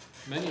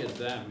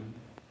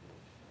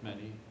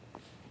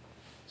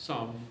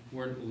 some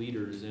weren't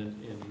leaders in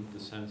the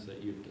sense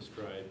that you've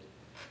described.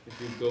 If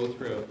you go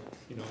through,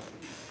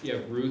 you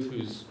have Ruth,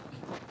 who's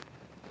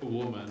a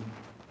woman,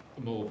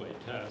 a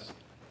Moabitess.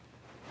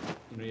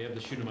 You have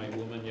the Shunammite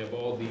woman. You have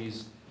all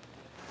these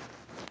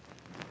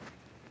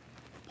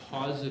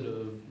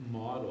positive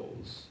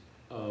models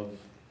of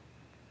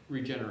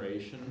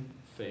regeneration,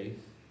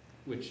 faith,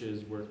 which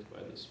is worked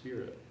by the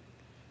Spirit.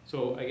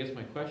 So I guess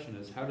my question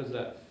is, how does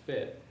that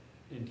fit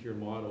into your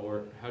model,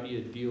 or how do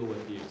you deal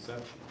with the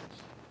exceptions?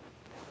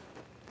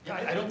 Yeah,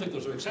 I don't think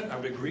those are exceptions. I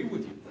would agree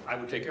with you. I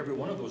would take every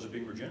one of those as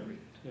being regenerated.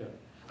 Yeah.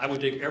 I would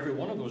take every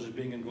one of those as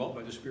being indwelt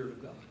by the Spirit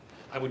of God.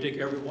 I would take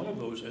every one of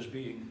those as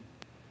being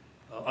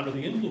under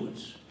the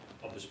influence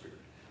of the Spirit.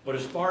 But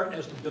as far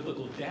as the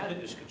biblical data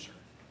is concerned,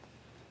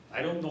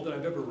 I don't know that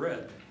I've ever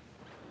read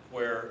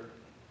where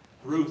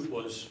Ruth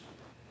was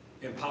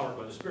empowered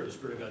by the Spirit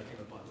of God came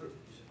upon Ruth.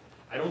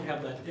 I don't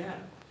have that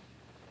data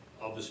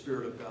of the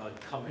Spirit of God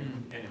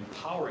coming and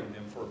empowering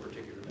them for a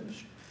particular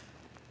ministry.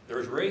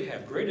 There's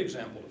Rahab, great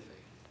example of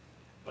faith,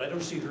 but I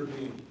don't see her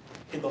being,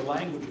 in the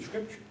language of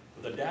Scripture,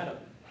 with the data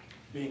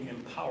being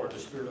empowered, the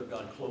Spirit of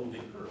God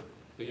clothing her.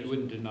 But you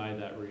wouldn't deny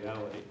that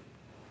reality.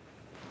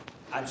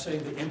 I'm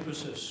saying the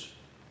emphasis,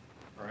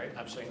 all right?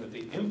 I'm saying that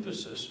the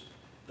emphasis,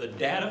 the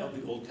data of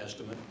the Old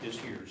Testament is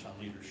here, it's on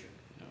leadership.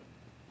 Yeah.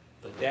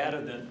 The data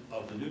then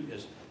of the New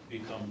Testament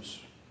becomes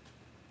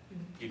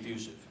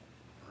effusive,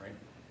 all right?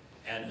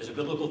 And as a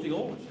biblical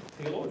theologian,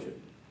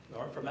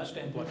 all right, from that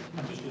standpoint,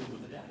 I'm just dealing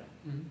with the data,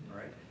 all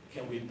right?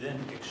 Can we then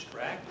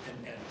extract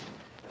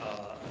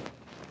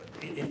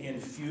and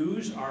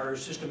infuse our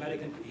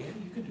systematic, yeah,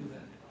 you can do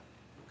that,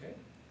 okay?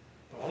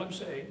 But all I'm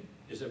saying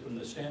is that from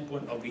the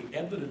standpoint of the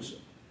evidence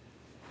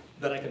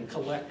that I can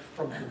collect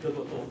from the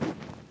biblical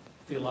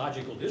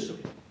theological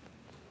discipline,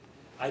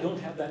 I don't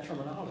have that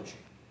terminology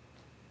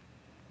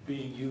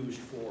being used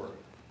for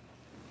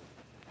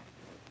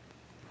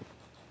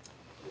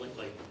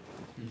labeling,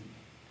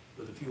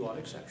 with a few odd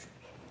exceptions,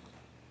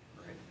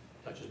 right?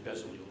 Such as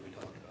Bezalel we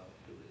talked about,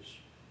 who is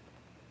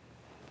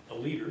a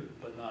leader,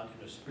 but not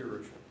in a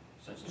spiritual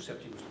sense,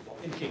 except he was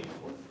in king,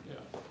 of course.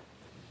 Yeah.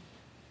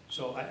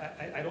 So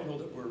I don't know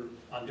that we're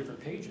on different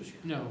pages here.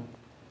 No.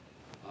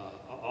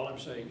 All I'm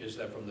saying is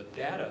that from the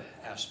data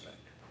aspect,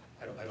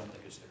 I don't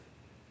think it's there.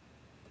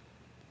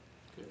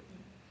 Good.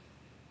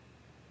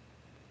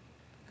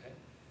 Okay.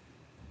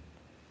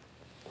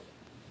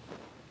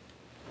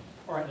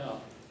 All right,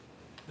 now,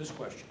 this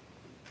question.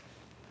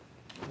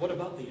 What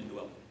about the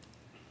indwelling?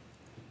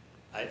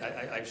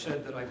 I've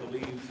said that I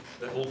believe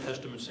that Old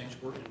Testament saints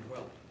were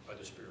indwelt by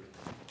the Spirit.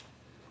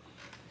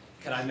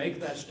 Can I make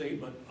that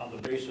statement on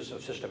the basis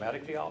of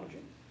systematic theology?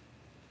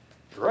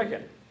 Sure I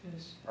can.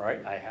 Yes. All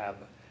right, I have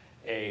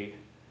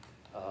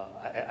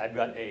I've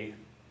got a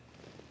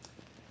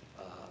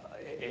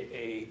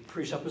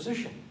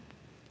presupposition,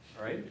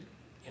 all right,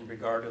 in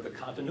regard to the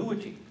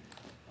continuity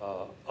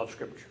of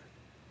Scripture,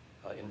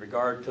 in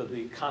regard to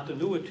the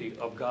continuity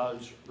of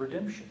God's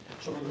redemption.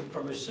 So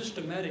from a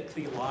systematic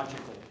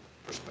theological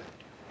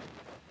perspective,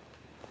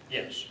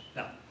 yes.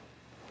 Now,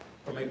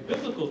 from a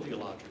biblical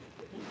theological,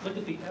 look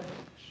at the evidence.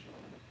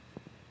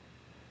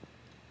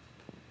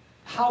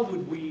 How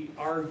would we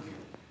argue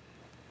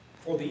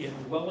for the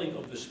indwelling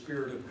of the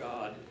Spirit of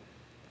God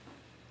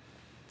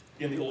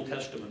in the Old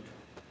Testament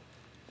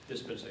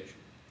dispensation?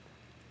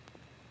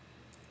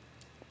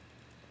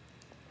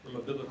 From a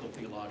biblical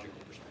theological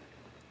perspective.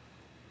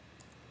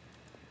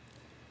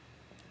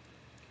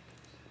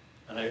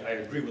 And I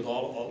agree with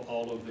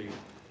all of the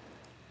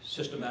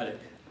systematic,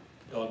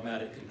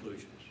 dogmatic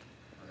conclusions,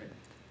 all right,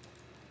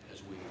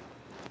 as we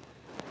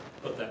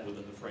put that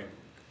within the framework.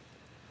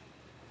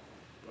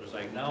 But as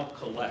I now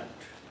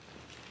collect,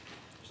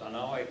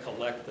 I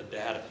collect the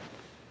data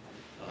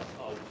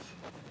of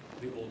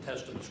the Old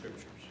Testament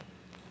Scriptures,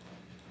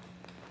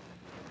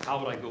 how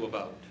would I go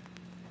about?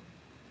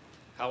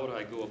 How would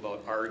I go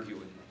about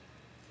arguing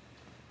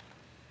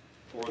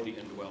for the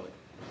indwelling?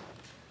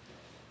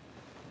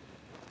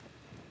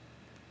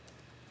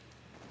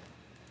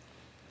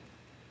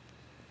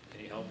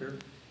 Any help here?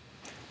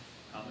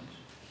 Comments?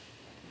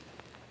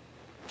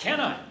 Can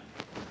I?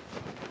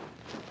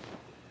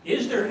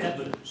 Is there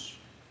evidence?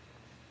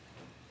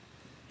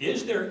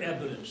 Is there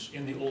evidence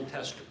in the Old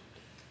Testament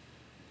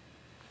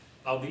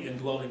of the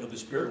indwelling of the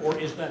Spirit, or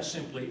is that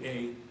simply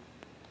a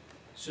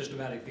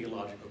systematic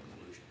theological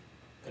conclusion,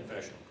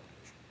 confessional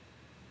conclusion?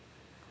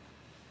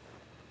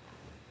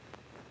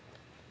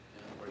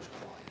 And everybody's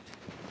quiet.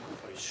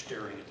 Everybody's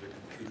staring at their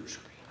computer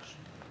screens.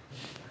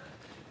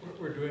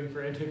 We're doing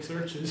frantic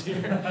searches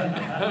here.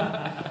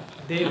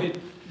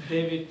 David,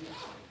 in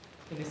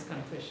his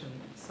confession,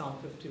 Psalm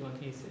 51,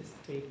 he says,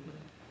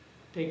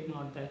 take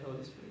not thy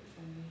Holy Spirit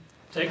from me.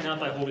 Take not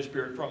thy Holy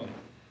Spirit from me.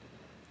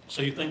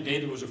 So you think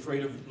David was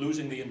afraid of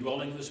losing the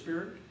indwelling of the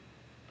Spirit?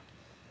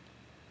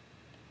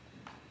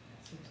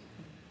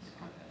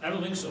 I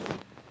don't think so.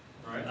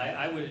 All right,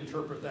 I would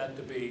interpret that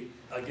to be,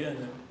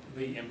 again,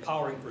 the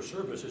empowering for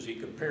service as he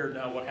compared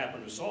now what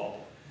happened to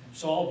Saul.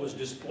 Saul was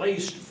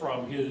displaced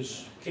from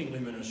his kingly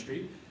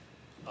ministry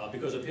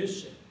because of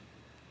his sin.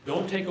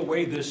 Don't take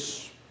away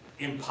this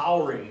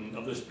empowering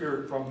of the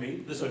Spirit from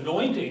me, this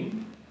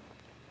anointing,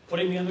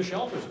 putting me on the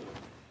shelf, as it were.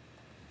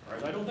 All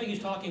right, I don't think he's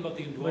talking about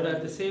the indwelling. But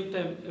at the same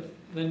time,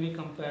 when we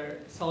compare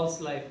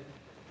Saul's life,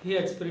 he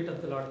had Spirit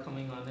of the Lord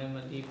coming on him,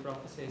 and he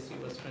prophesied he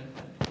was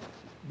strengthened.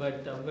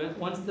 But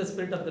once the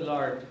Spirit of the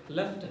Lord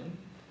left him,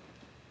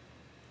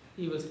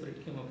 evil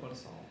spirit came upon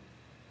Saul.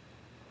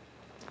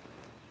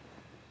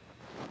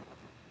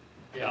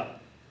 Yeah.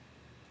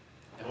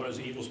 And what is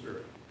the evil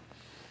spirit?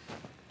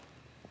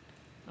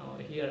 Now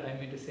here I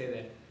mean to say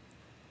that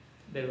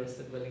there was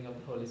the dwelling of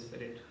the Holy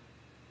Spirit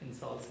in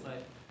Saul's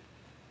life.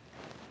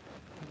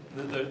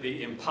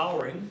 The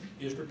empowering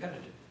is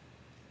repetitive.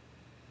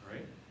 All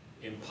right?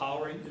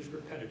 Empowering is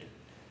repetitive.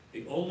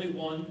 The only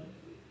one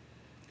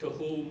to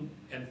whom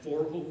and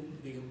for whom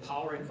the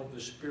empowering of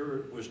the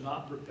Spirit was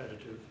not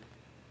repetitive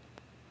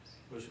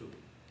was who?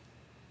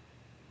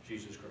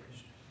 Jesus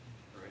Christ.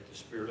 Right? The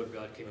Spirit of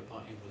God came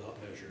upon him without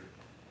measure,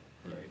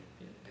 right?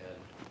 And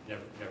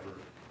never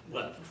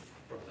left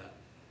from that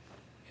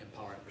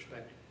empowering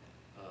perspective.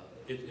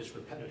 It is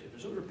repetitive.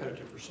 It's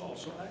repetitive for Saul.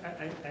 So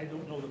I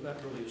don't know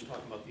that really is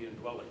talking about the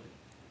indwelling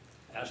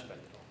aspect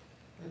at all.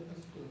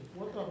 That's good.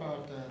 What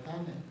about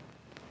Daniel?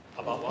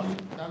 About what?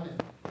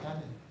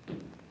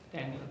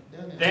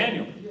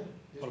 Daniel. Yeah.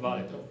 What about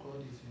it? The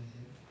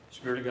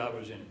Spirit of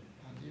God is in him.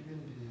 Spirit of God was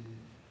in him.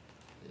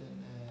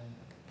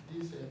 And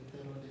even this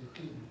fellow, the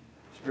king.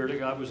 Spirit of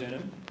God was in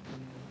him.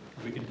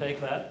 We can take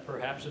that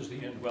perhaps as the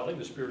indwelling.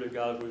 The Spirit of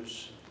God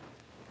was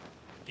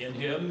in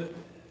him.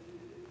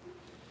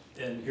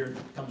 And here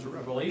comes a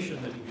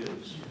revelation that he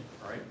gives,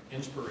 right?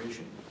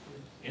 Inspiration.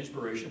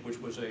 Inspiration, which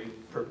was a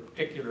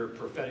particular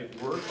prophetic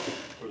work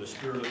where the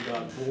Spirit of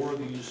God bore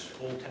these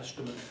Old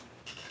Testament,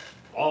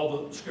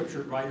 all the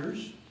scripture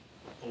writers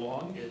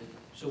along.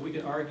 So we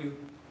can argue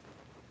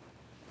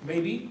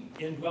maybe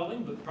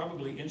indwelling, but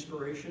probably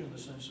inspiration in the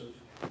sense of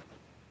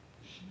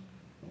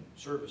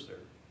service there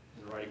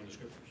in the writing of the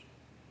scriptures.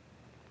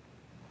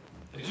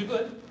 These are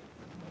good.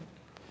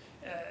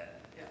 Yeah.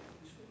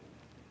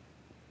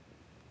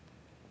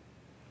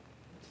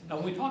 Now,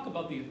 when we talk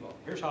about the indwelling,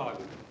 here's how I would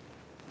do it.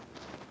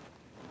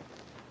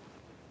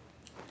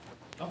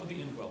 Talk about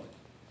the indwelling.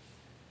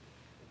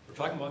 We're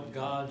talking about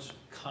God's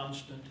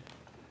constant,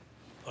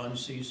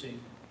 unceasing,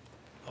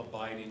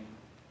 abiding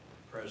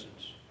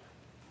presence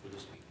with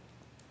his people.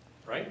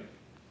 Right?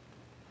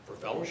 For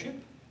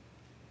fellowship,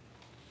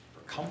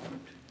 for comfort,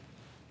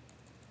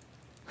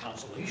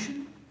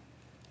 consolation,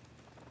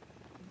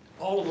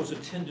 all of those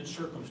attendant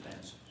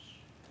circumstances.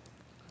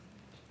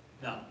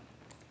 Now,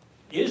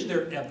 is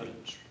there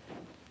evidence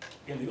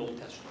in the Old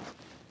Testament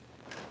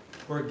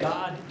where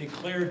God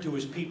declared to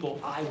his people,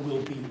 I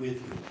will be with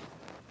you?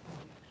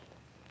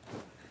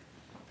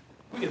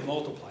 We can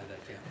multiply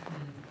that down.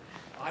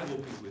 I will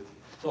be with you.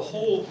 The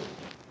whole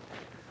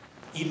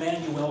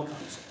Emmanuel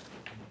concept.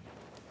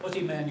 What's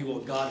Emmanuel?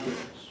 God with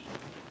us.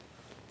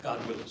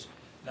 God with us.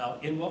 Now,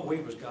 in what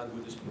way was God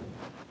with his people?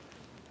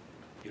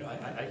 You know,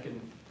 I can,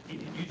 you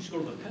just go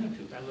to the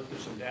Pentateuch. I looked at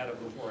some data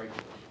before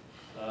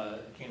I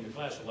came to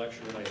class, a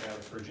lecture that I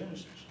have for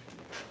Genesis,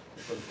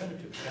 for the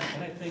Pentateuch.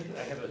 And I think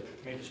I have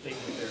made a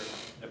statement there.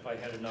 If I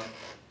had enough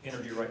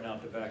energy right now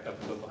to back up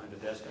and go behind the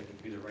desk, I could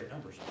give you the right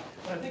numbers.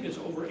 But I think it's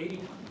over 80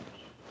 times.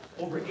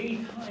 Over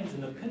 80 times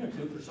in the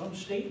Pentateuch, there's some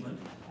statement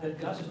that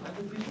God says, I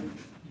will be with you.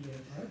 Yes.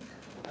 Right?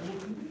 I will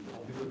be with you.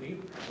 I'll be with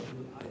Abraham. I'll be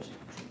with Isaac.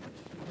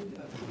 I'll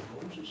be with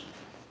Moses.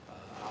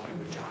 I'll be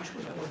with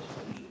Joshua. I'll be with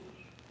Moses.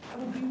 I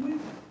will be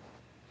with you.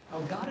 Now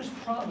God is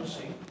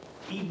promising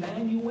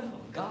Emmanuel,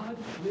 God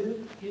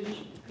with his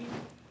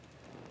people.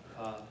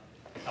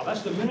 Now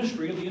that's the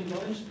ministry of the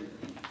indwelling Spirit.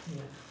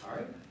 Yeah. All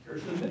right?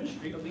 Here's the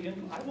ministry of the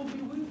indwelling. I will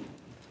be with you.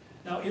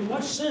 Now in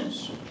what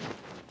sense?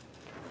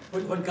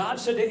 When God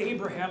said to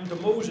Abraham, to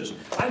Moses,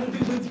 I will be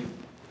with you.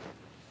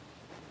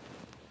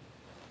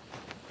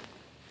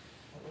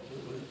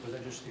 Was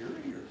that just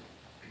theory?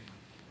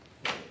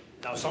 Or?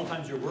 Now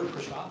sometimes there were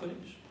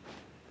Christophanies.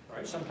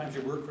 Right? Sometimes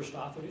there were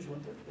Christophanies,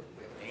 weren't there?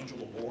 We have an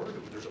angel aboard.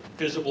 There's a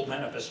visible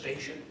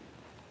manifestation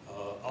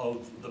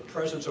of the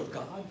presence of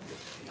God.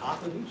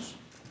 Theophanies.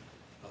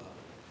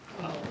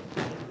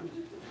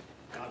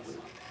 God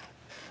would.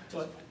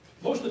 But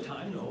most of the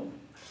time, no.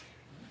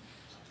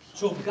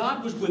 So if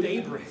God was with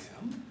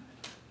Abraham,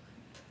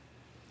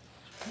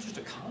 it's just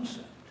a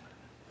concept.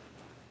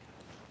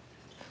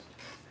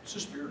 It's the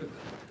Spirit of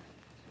God.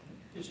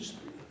 It's the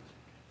Spirit.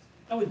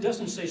 Now it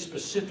doesn't say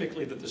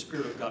specifically that the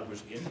Spirit of God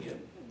was in him,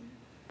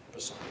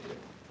 beside him.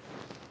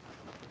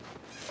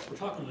 We're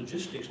talking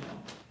logistics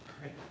now,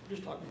 right? We're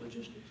just talking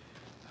logistics.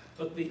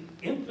 But the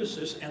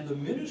emphasis and the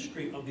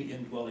ministry of the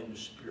indwelling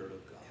Spirit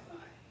of God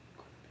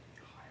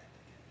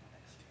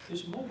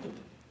is multiple.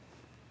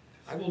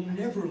 I will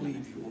never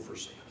leave you or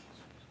forsake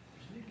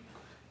you.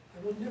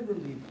 I will never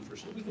leave you or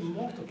forsake you. We can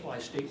multiply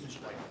statements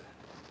like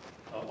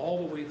that all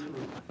the way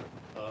through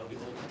the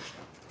Old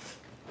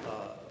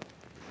Testament.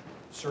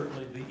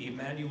 Certainly the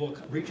Emmanuel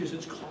reaches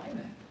its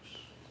climax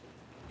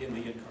in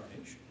the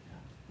incarnation.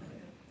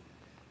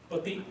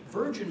 But the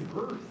virgin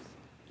birth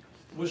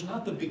was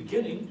not the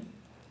beginning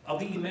of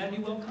the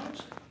Emmanuel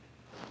concept.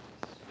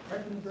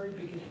 Right from the very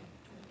beginning.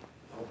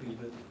 I'll be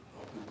with you.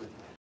 I'll be with you.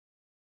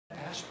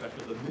 Aspect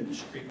of the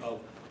ministry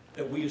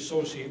that we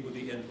associate with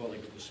the indwelling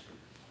of the Spirit.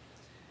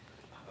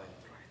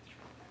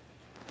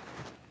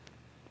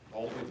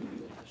 All the way through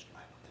the Old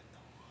Testament.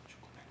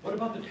 What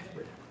about the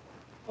tabernacle?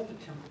 What about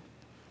the temple?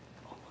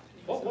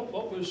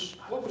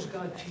 What was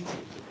God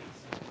teaching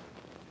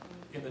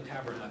in the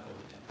tabernacle of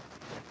the temple?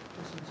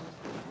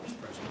 His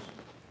presence.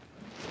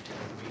 The tent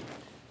of meeting.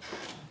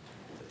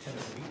 The tent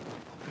of meeting.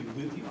 I'll be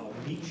with you.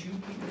 I'll meet you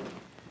here.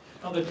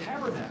 Now the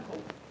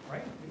tabernacle,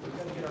 right? We've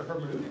got to get our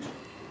hermeneutics.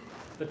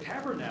 The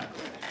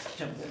tabernacle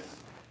temple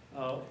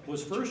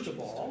was first of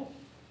all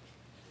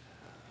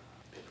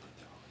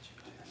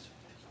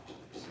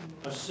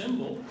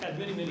symbol had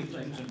many, many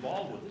things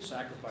involved with it,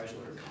 sacrifice,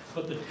 whatever.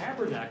 But the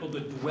tabernacle,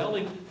 the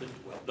dwelling,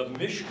 the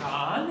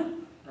Mishkan,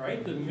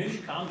 right? The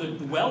Mishkan, the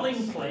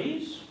dwelling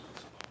place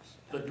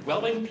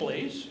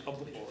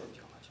of the Lord.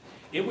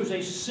 It was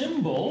a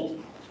symbol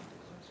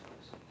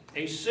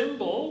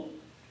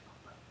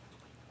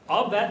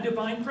of that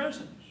divine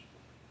presence.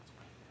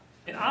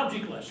 An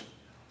object lesson.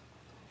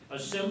 A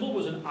symbol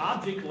was an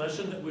object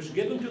lesson that was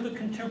given to the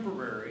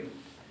contemporary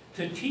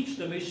to teach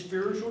them a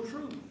spiritual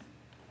truth.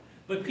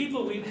 But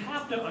people, we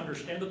have to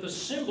understand that the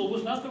symbol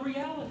was not the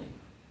reality.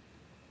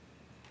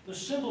 The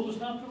symbol was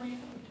not the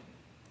reality.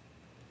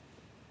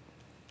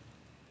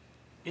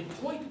 It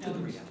pointed to the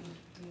reality.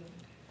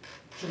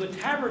 So the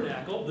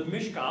tabernacle, the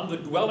Mishkan, the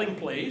dwelling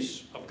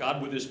place of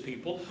God with his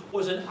people,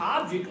 was an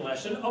object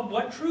lesson of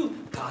what truth?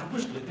 God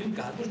was living,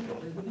 God was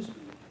dwelling with his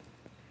people.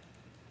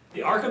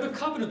 The Ark of the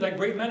Covenant, that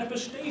great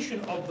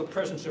manifestation of the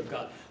presence of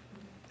God.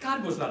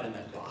 God was not in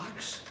that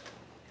box.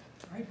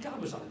 Right?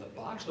 God was not in the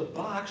box. The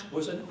box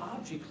was an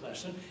object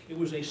lesson. It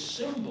was a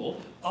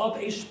symbol of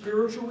a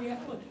spiritual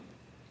reality.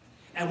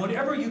 And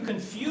whenever you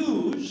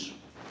confuse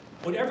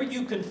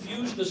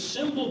the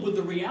symbol with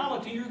the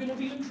reality, you're going to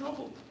be in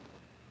trouble.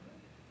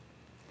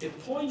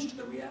 It points to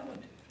the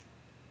reality.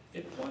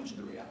 It points to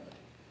the reality.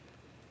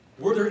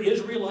 Were there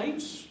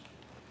Israelites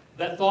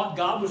that thought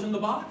God was in the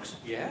box?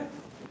 Yeah.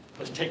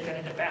 Let's take that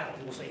into battle.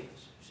 We'll save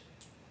us.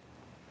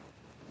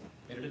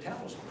 Made it a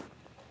talisman.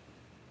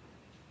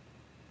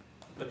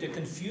 But to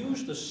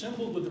confuse the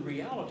symbol with the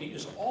reality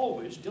is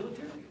always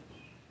deleterious.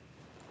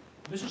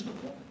 This is the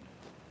point.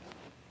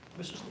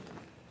 This is the point.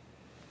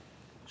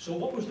 So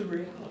what was the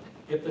reality?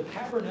 If the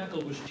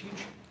tabernacle was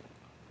teaching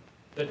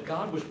that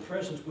God was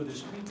present with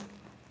his people,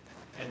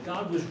 and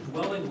God was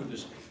dwelling with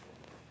his people,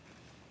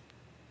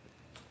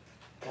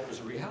 what was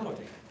the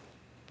reality?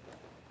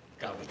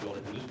 God was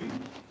dwelling with his people.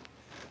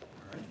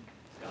 All right?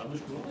 God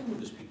was dwelling with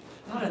his people.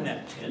 Not in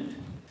that tent.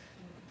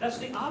 That's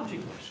the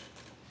object lesson.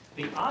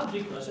 The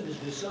object lesson is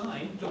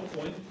designed to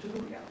point to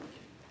the reality.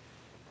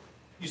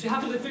 You see,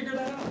 how did they figure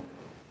that out?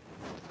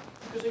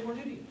 Because they weren't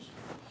idiots.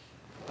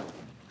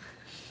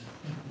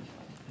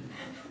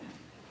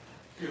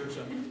 Here's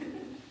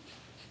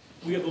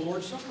we have the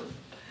Lord's Supper.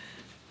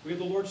 We have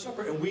the Lord's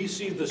Supper, and we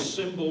see the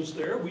symbols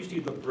there. We see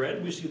the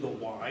bread. We see the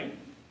wine.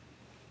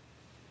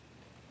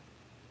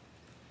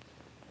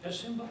 As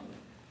symbolic.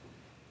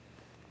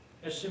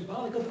 As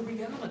symbolic of the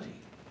reality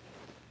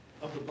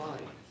of the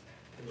body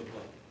and the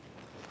blood.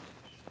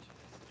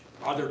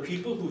 Are there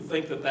people who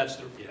think that that's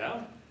the,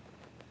 yeah.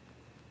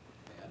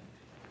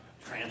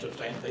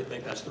 Transubstantial, they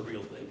think that's the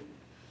real thing.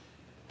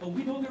 But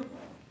we know they're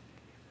wrong.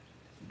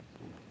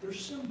 They're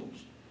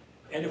symbols.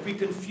 And if we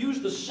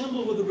confuse the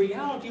symbol with the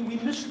reality, we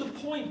miss the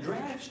point.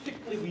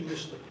 Drastically, we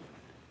miss the point.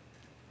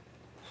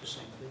 It's the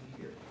same thing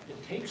here.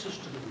 It takes us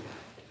to the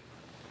reality.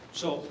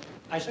 So,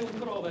 I say we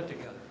put all that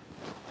together.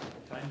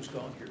 Time is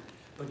gone here.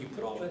 But you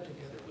put all that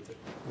together with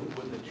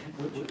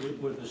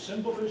the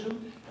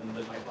symbolism and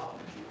the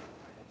typology,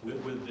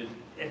 with the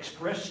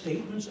express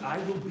statements, I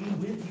will be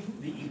with you,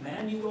 the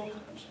Emmanuel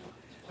concept.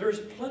 There's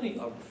plenty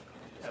of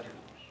evidence.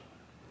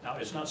 Now,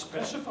 it's not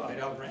specified,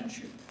 I'll grant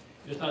you.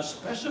 It's not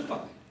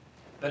specified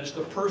that it's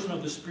the person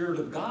of the Spirit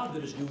of God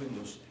that is doing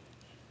those things.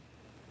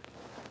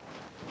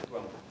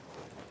 Well,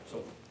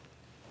 so,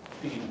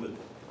 being with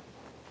them.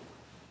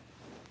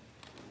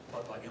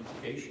 But by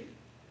implication,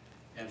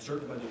 and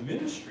certainly by the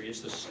ministry,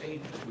 it's the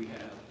same as we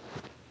have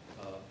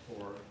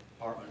for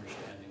our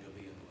understanding of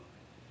the indwelling.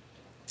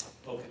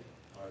 Okay,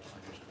 our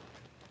time is up.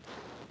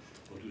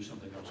 We'll do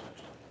something else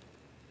next time.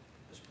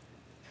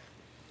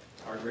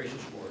 Our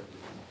gracious Lord,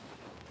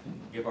 we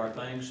give our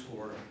thanks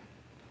for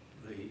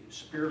the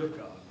Spirit of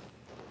God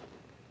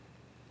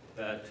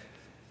that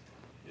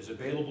is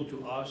available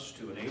to us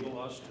to enable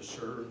us to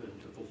serve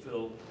and to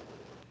fulfill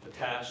the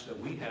tasks that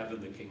we have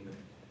in the kingdom.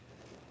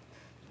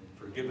 And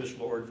forgive us,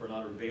 Lord, for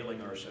not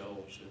availing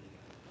ourselves and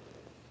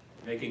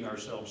making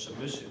ourselves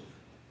submissive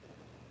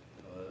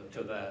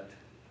to that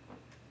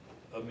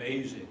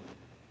amazing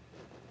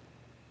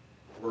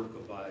work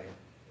of thy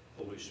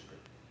Holy Spirit.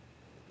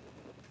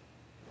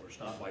 For it's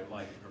not by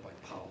might nor by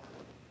power,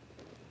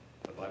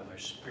 but by my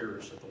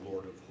Spirit, saith the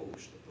Lord of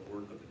hosts, that the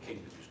work of the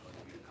kingdom is going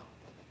to be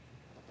accomplished.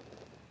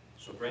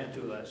 So grant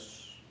to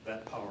us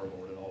that power,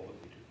 Lord, in all that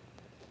we do.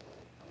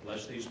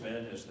 Bless these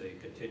men as they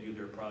continue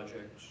their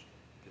projects.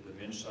 Give them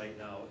insight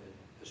now in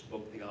this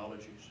book,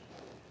 Theologies.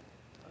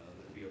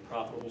 That it be a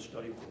profitable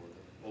study for them.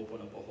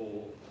 Open up a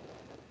whole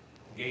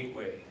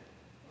gateway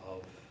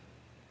of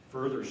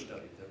further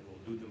study that will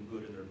do them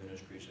good in their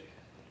ministries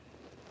ahead.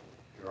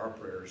 Hear our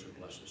prayers and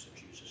bless us in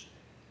Jesus' name.